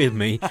stick with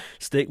me.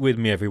 Stick with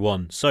me,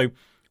 everyone. So,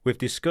 we've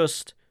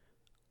discussed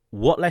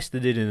what Leicester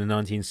did in the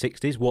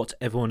 1960s, what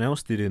everyone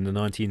else did in the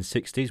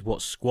 1960s,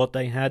 what squad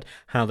they had,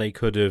 how they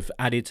could have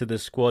added to the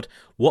squad,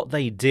 what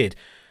they did.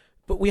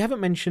 But we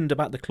haven't mentioned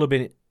about the club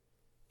in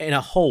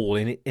a whole,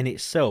 in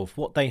itself,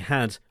 what they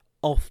had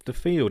off the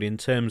field in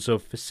terms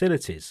of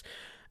facilities.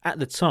 At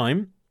the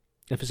time,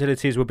 the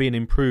facilities were being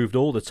improved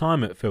all the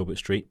time at Filbert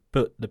Street,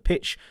 but the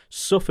pitch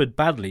suffered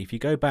badly. If you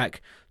go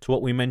back to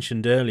what we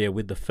mentioned earlier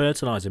with the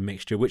fertiliser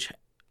mixture, which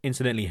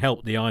incidentally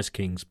helped the Ice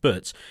Kings,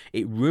 but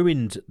it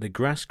ruined the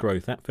grass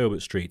growth at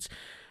Filbert Street.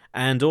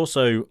 And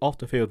also,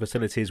 off-the-field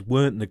facilities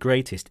weren't the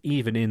greatest,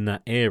 even in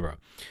that era.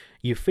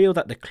 You feel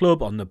that the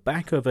club, on the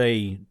back of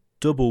a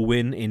double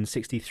win in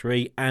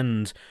 63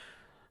 and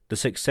the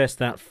success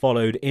that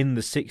followed in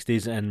the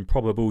 60s and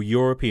probable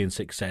European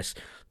success,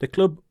 the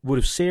club would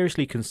have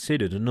seriously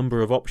considered a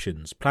number of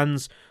options.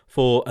 Plans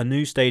for a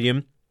new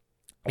stadium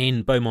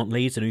in Beaumont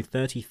Leeds, a new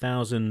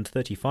 35,000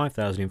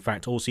 in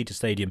fact, all-seater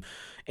stadium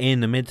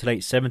in the mid to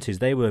late 70s.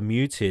 They were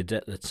mooted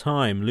at the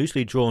time,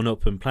 loosely drawn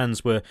up, and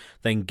plans were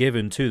then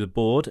given to the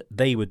board.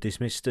 They were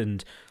dismissed,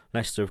 and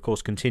Leicester, of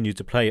course, continued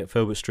to play at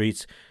Filbert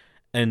Street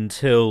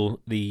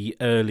until the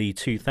early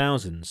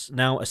 2000s.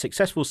 Now, a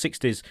successful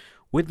 60s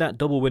with that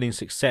double winning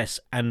success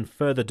and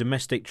further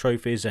domestic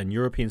trophies and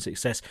European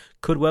success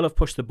could well have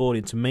pushed the board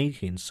into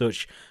making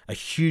such a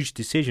huge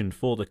decision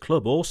for the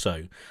club.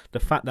 Also, the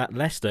fact that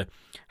Leicester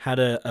had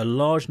a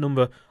large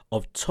number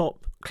of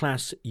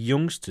top-class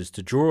youngsters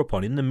to draw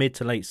upon in the mid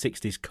to late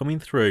 60s coming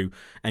through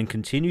and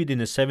continued in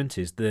the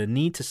 70s, the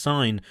need to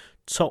sign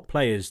top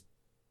players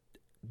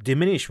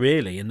diminished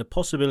really, and the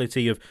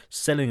possibility of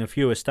selling a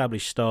few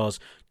established stars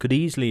could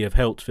easily have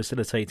helped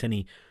facilitate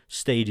any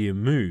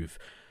stadium move.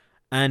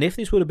 And if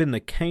this would have been the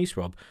case,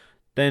 Rob,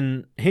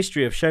 then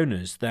history have shown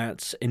us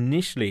that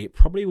initially it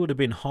probably would have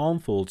been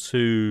harmful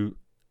to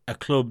a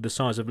club the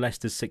size of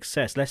Leicester's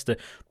success. Leicester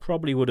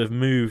probably would have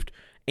moved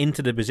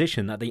into the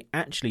position that they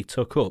actually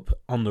took up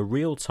on the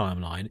real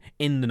timeline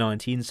in the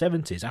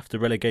 1970s. After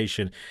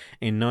relegation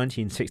in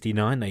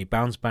 1969, they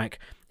bounced back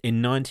in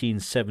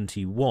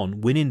 1971,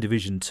 winning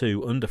Division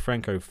 2 under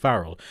Frank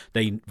O'Farrell.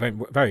 They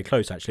very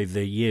close, actually,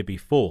 the year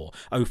before.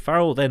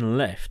 O'Farrell then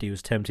left. He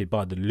was tempted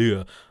by the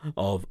lure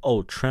of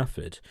Old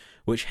Trafford,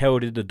 which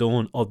heralded the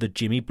dawn of the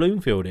Jimmy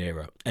Bloomfield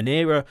era, an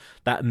era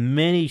that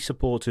many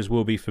supporters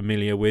will be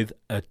familiar with,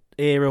 an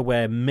era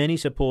where many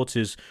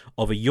supporters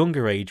of a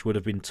younger age would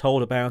have been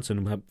told about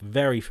and have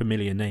very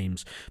familiar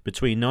names.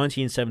 Between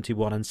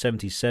 1971 and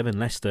 77,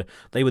 Leicester,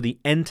 they were the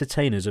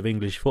entertainers of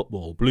English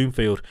football.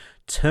 Bloomfield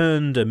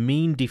turned a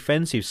mean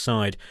defensive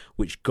side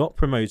which got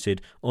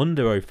promoted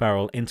under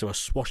O'Farrell into a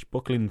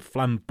swashbuckling,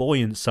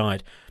 flamboyant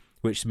side,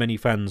 which many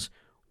fans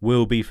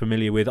will be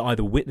familiar with,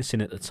 either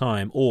witnessing at the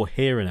time or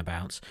hearing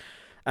about.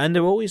 And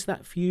they're always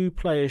that few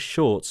players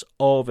short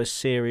of a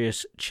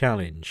serious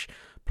challenge.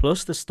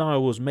 Plus, the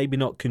style was maybe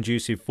not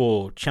conducive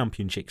for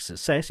championship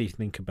success. If you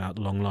think about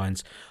the long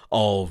lines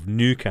of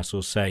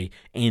Newcastle, say,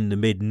 in the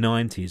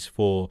mid-90s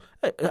for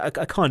a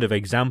kind of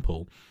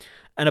example.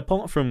 And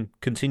apart from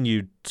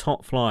continued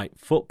top-flight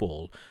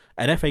football,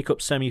 an FA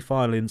Cup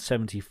semi-final in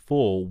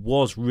 74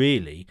 was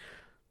really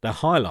the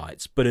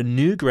highlights, but a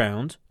new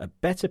ground, a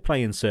better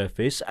playing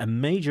surface, a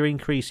major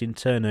increase in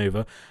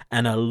turnover,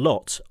 and a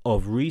lot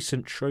of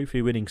recent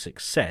trophy-winning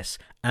success,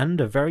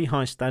 and a very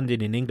high standing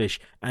in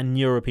English and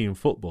European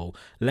football,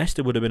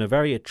 Leicester would have been a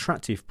very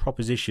attractive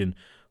proposition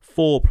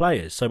for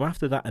players. So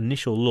after that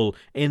initial lull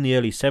in the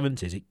early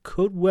 70s, they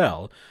could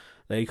well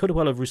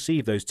have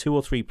received those 2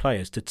 or 3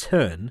 players to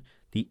turn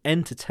the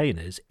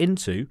entertainers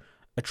into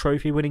a a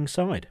trophy-winning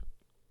side.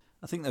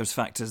 I think those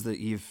factors that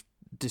you've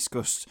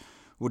discussed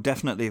would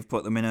definitely have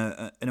put them in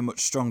a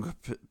much stronger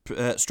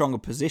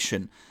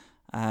position.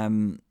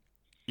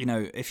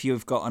 If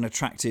you've got an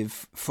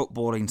attractive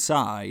footballing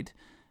side,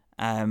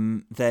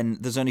 then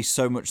there's only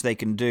so much they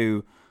can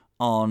do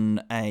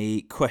on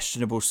a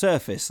questionable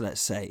surface,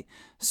 let's say.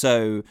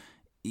 So,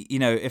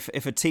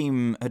 if a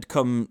team had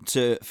come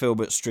to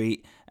Filbert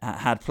Street,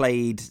 had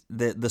played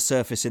the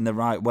surface in the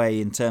right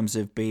way in terms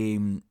of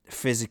being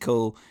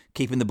physical,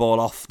 keeping the ball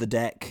off the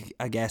deck,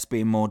 I guess,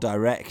 being more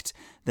direct,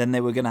 then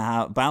they were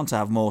bound to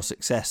have more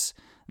success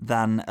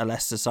than a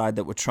Leicester side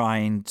that were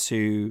trying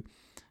to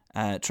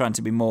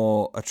be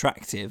more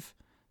attractive.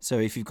 So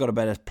if you've got a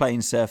better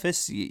playing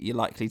surface, you're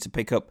likely to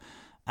pick up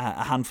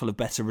a handful of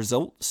better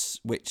results,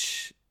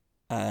 which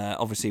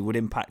obviously would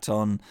impact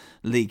on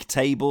league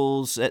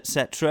tables,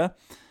 etc.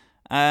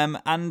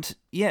 And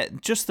yeah,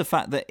 just the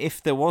fact that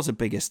if there was a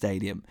bigger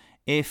stadium,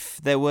 if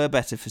there were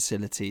better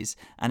facilities,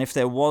 and if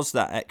there was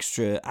that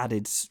extra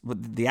added,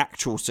 the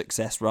actual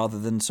success rather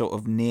than sort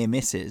of near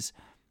misses,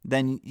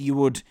 then you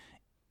would,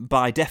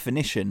 by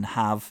definition,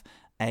 have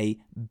a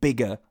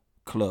bigger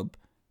club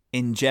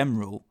in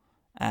general,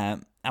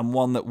 and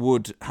one that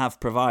would have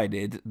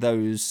provided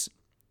those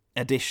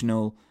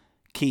additional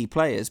key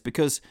players.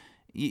 Because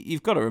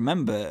you've got to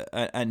remember,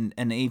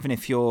 and even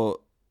if your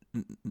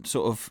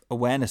sort of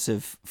awareness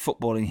of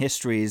footballing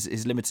history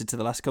is limited to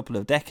the last couple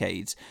of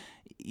decades,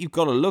 you've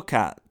got to look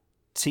at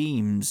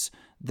teams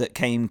that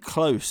came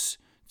close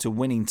to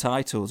winning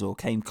titles or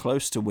came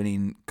close to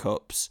winning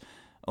cups,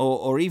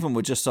 or even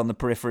were just on the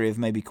periphery of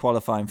maybe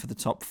qualifying for the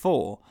top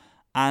four.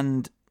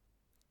 And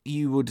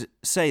you would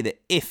say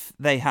that if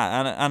they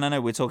had, and I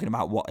know we're talking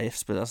about what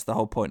ifs, but that's the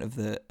whole point of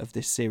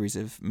this series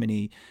of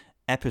mini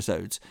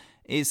episodes,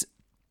 is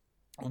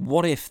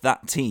what if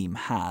that team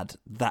had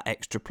that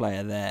extra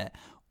player there?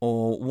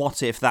 Or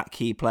what if that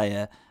key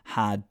player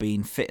had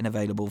been fit and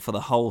available for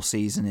the whole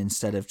season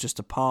instead of just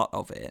a part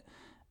of it?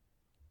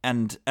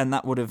 And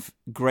that would have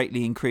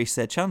greatly increased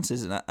their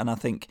chances. And I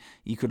think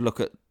you could look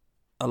at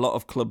a lot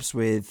of clubs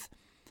with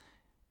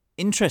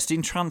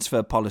interesting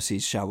transfer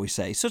policies, shall we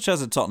say, such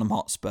as a Tottenham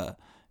Hotspur,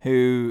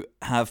 who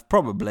have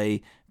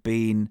probably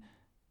been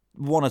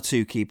one or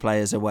two key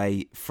players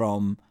away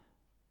from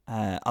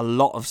a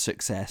lot of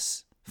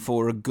success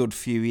for a good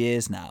few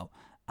years now.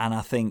 And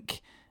I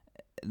think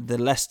the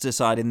Leicester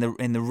side, in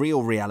the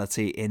real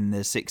reality in the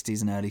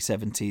 60s and early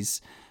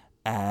 70s,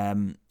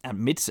 and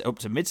up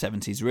to mid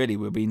 70s, really,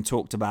 were being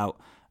talked about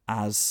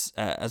as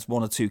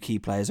one or two key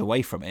players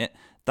away from it.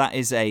 That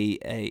is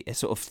a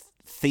sort of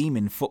theme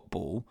in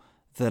football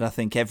that I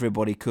think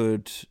everybody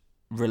could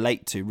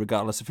relate to,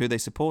 regardless of who they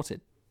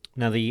supported.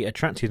 Now, the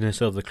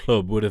attractiveness of the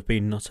club would have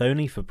been not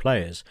only for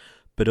players,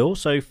 but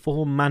also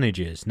for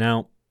managers.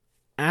 Now,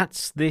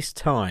 at this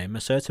time,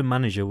 a certain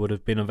manager would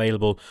have been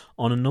available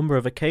on a number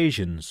of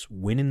occasions,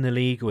 winning the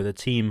league with a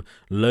team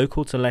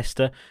local to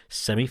Leicester,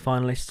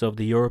 semi-finalists of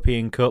the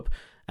European Cup,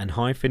 and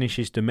high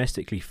finishes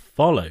domestically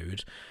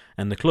followed,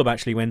 and the club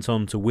actually went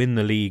on to win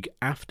the league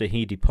after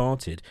he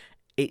departed.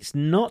 It's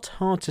not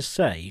hard to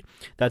say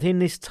that in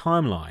this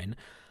timeline,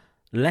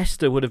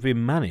 Leicester would have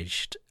been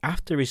managed,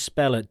 after his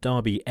spell at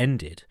Derby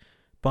ended,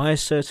 by a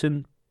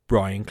certain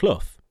Brian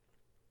Clough.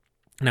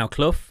 Now,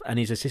 Clough and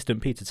his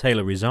assistant Peter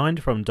Taylor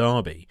resigned from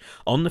Derby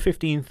on the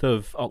 15th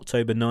of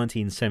October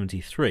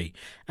 1973,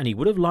 and he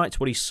would have liked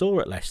what he saw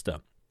at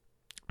Leicester.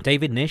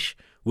 David Nish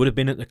would have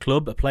been at the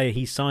club, a player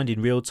he signed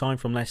in real time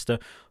from Leicester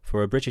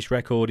for a British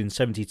record in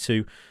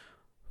 72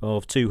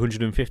 of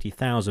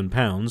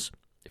 £250,000.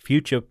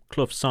 Future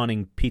Clough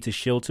signing Peter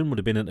Shilton would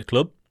have been at the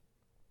club.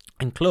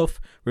 And Clough,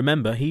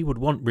 remember, he would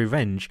want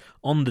revenge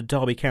on the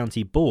Derby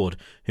County Board,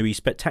 who he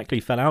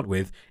spectacularly fell out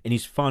with in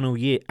his final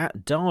year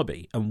at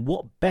Derby. And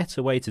what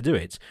better way to do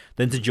it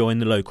than to join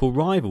the local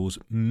rivals,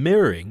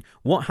 mirroring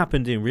what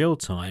happened in real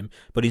time.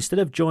 But instead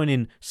of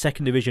joining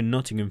Second Division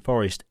Nottingham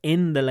Forest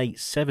in the late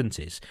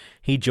 70s,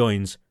 he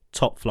joins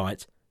top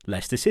flight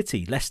Leicester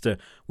City. Leicester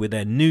with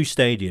their new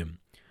stadium,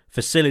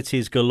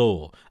 facilities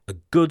galore, a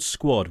good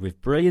squad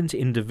with brilliant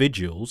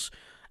individuals,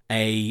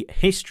 a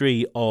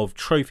history of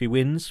trophy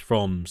wins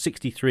from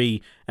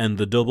 63 and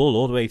the double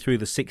all the way through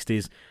the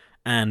 60s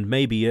and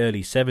maybe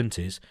early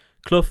 70s.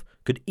 Clough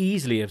could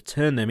easily have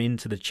turned them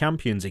into the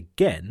champions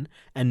again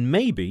and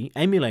maybe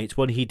emulate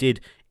what he did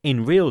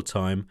in real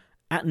time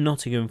at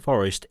Nottingham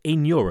Forest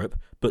in Europe,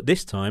 but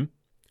this time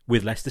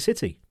with Leicester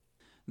City.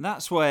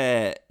 That's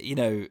where,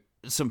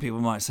 some people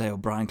might say,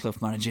 Brian Clough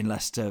managing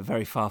Leicester,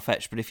 very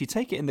far-fetched. But if you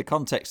take it in the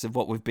context of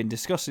what we've been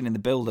discussing in the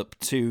build-up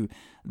to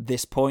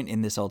this point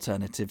in this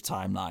alternative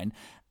timeline,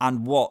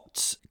 and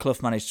what Clough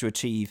managed to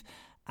achieve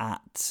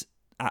at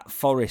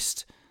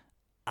Forest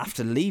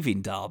after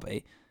leaving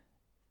Derby,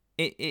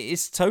 it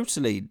is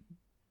totally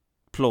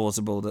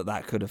plausible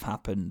that could have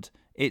happened.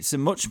 It's a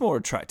much more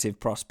attractive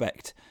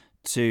prospect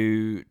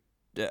to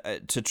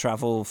to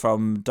travel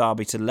from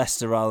Derby to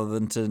Leicester rather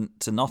than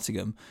to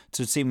Nottingham,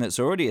 to a team that's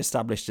already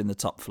established in the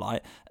top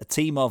flight, a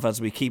team of, as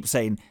we keep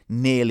saying,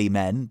 nearly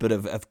men, but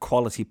of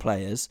quality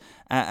players,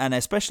 and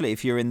especially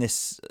if you're in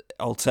this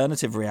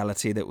alternative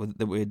reality that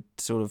we're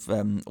sort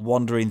of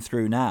wandering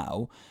through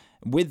now,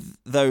 with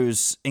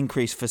those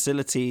increased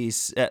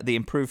facilities, the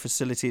improved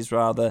facilities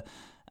rather,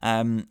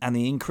 and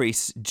the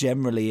increase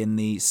generally in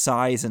the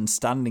size and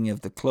standing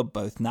of the club,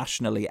 both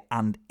nationally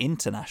and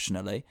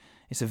internationally.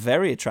 It's a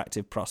very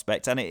attractive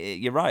prospect, and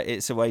you're right,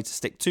 it's a way to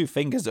stick two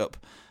fingers up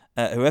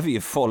whoever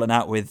you've fallen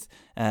out with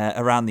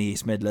around the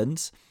East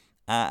Midlands.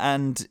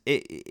 And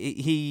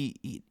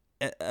a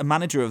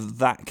manager of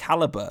that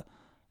calibre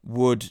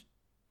would,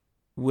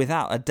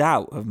 without a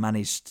doubt, have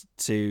managed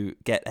to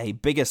get a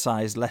bigger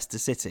sized Leicester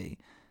City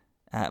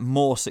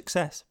more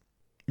success.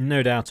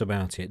 No doubt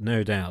about it,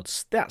 no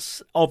doubt.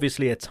 That's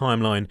obviously a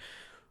timeline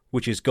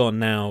which has gone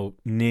now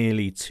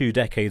nearly 2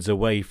 decades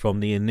away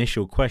from the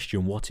initial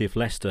question, what if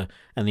Leicester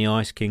and the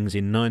Ice Kings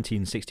in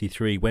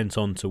 1963 went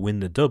on to win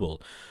the double?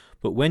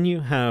 But when you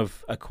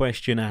have a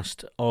question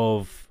asked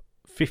of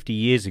 50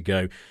 years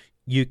ago,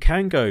 you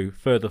can go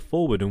further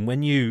forward, and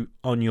when you,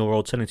 on your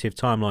alternative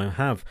timeline,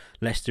 have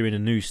Leicester in a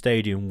new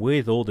stadium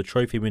with all the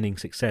trophy-winning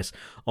success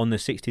on the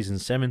 60s and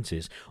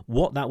 70s,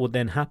 what that would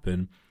then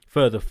happen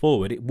further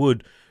forward, it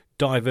would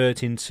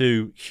divert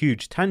into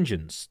huge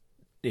tangents.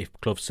 If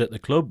clubs at the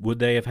club, would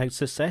they have had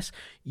success?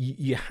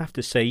 You have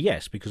to say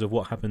yes, because of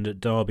what happened at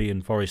Derby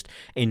and Forest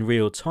in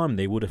real time.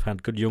 They would have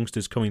had good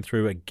youngsters coming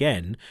through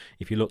again.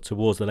 If you look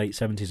towards the late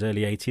 70s,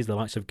 early 80s, the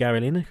likes of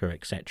Gary Lineker,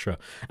 etc.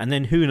 And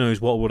then who knows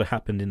what would have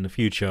happened in the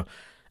future.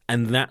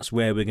 And that's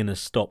where we're going to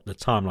stop the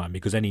timeline,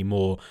 because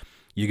anymore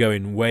you're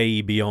going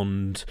way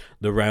beyond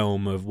the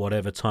realm of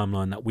whatever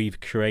timeline that we've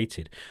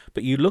created.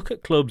 But you look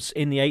at clubs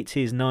in the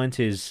 80s,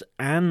 90s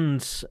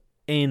and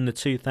in the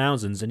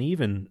 2000s, and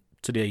even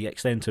to the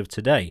extent of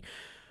today,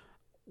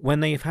 when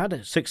they've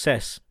had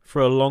success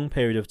for a long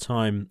period of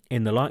time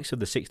in the likes of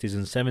the 60s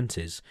and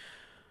 70s,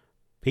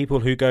 people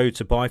who go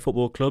to buy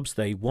football clubs,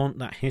 they want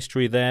that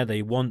history there,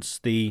 they want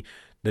the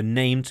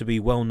name to be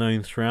well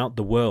known throughout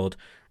the world.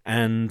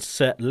 And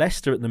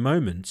Leicester at the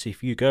moment,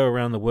 if you go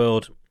around the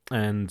world,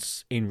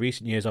 and in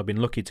recent years I've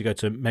been lucky to go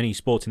to many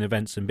sporting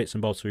events and bits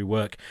and bobs through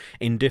work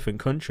in different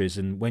countries,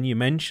 and when you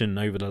mention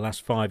over the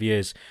last 5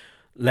 years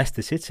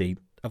Leicester City,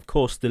 of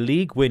course, the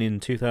league win in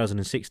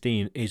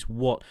 2016 is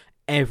what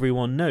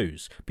everyone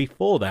knows.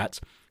 Before that,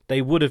 they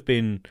would have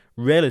been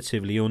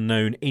relatively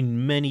unknown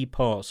in many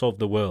parts of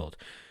the world.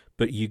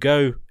 But you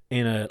go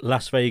in a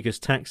Las Vegas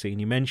taxi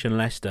and you mention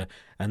Leicester,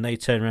 and they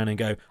turn around and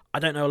go, I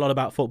don't know a lot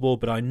about football,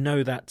 but I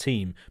know that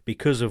team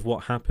because of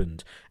what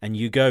happened. And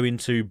you go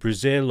into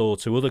Brazil or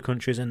to other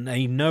countries and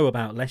they know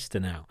about Leicester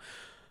now.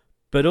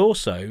 But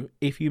also,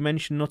 if you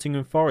mention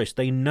Nottingham Forest,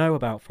 they know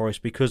about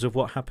Forest because of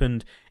what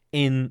happened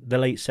in the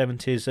late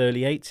 70s,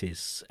 early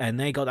 80s, and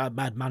they got that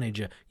bad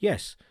manager.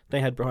 Yes, they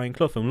had Brian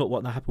Clough, and look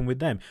what happened with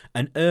them.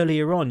 And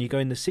earlier on, you go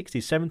in the 60s,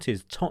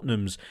 70s,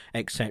 Tottenham's,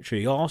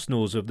 etc.,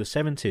 Arsenal's of the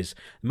 70s,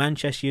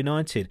 Manchester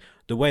United,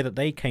 the way that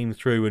they came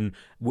through and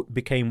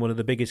became one of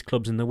the biggest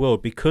clubs in the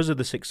world because of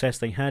the success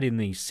they had in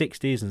the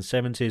 60s and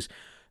 70s,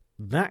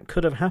 that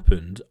could have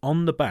happened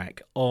on the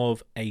back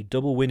of a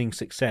double winning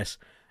success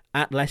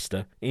at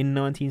Leicester in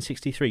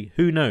 1963.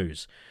 Who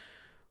knows?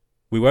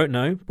 We won't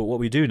know, but what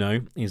we do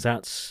know is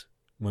that,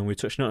 when we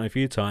touched on it a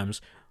few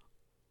times,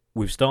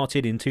 we've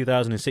started in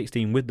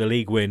 2016 with the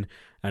league win,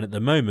 and at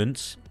the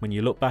moment, when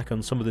you look back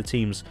on some of the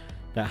teams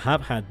that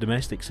have had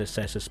domestic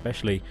success,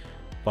 especially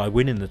by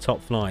winning the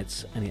top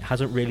flights, and it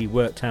hasn't really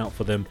worked out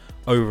for them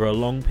over a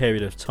long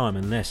period of time,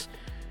 unless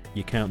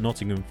you count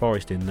Nottingham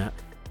Forest in that.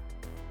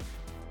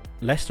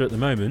 Leicester at the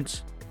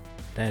moment,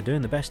 they're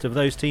doing the best of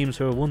those teams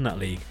who have won that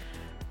league,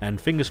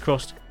 and fingers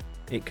crossed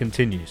it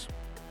continues.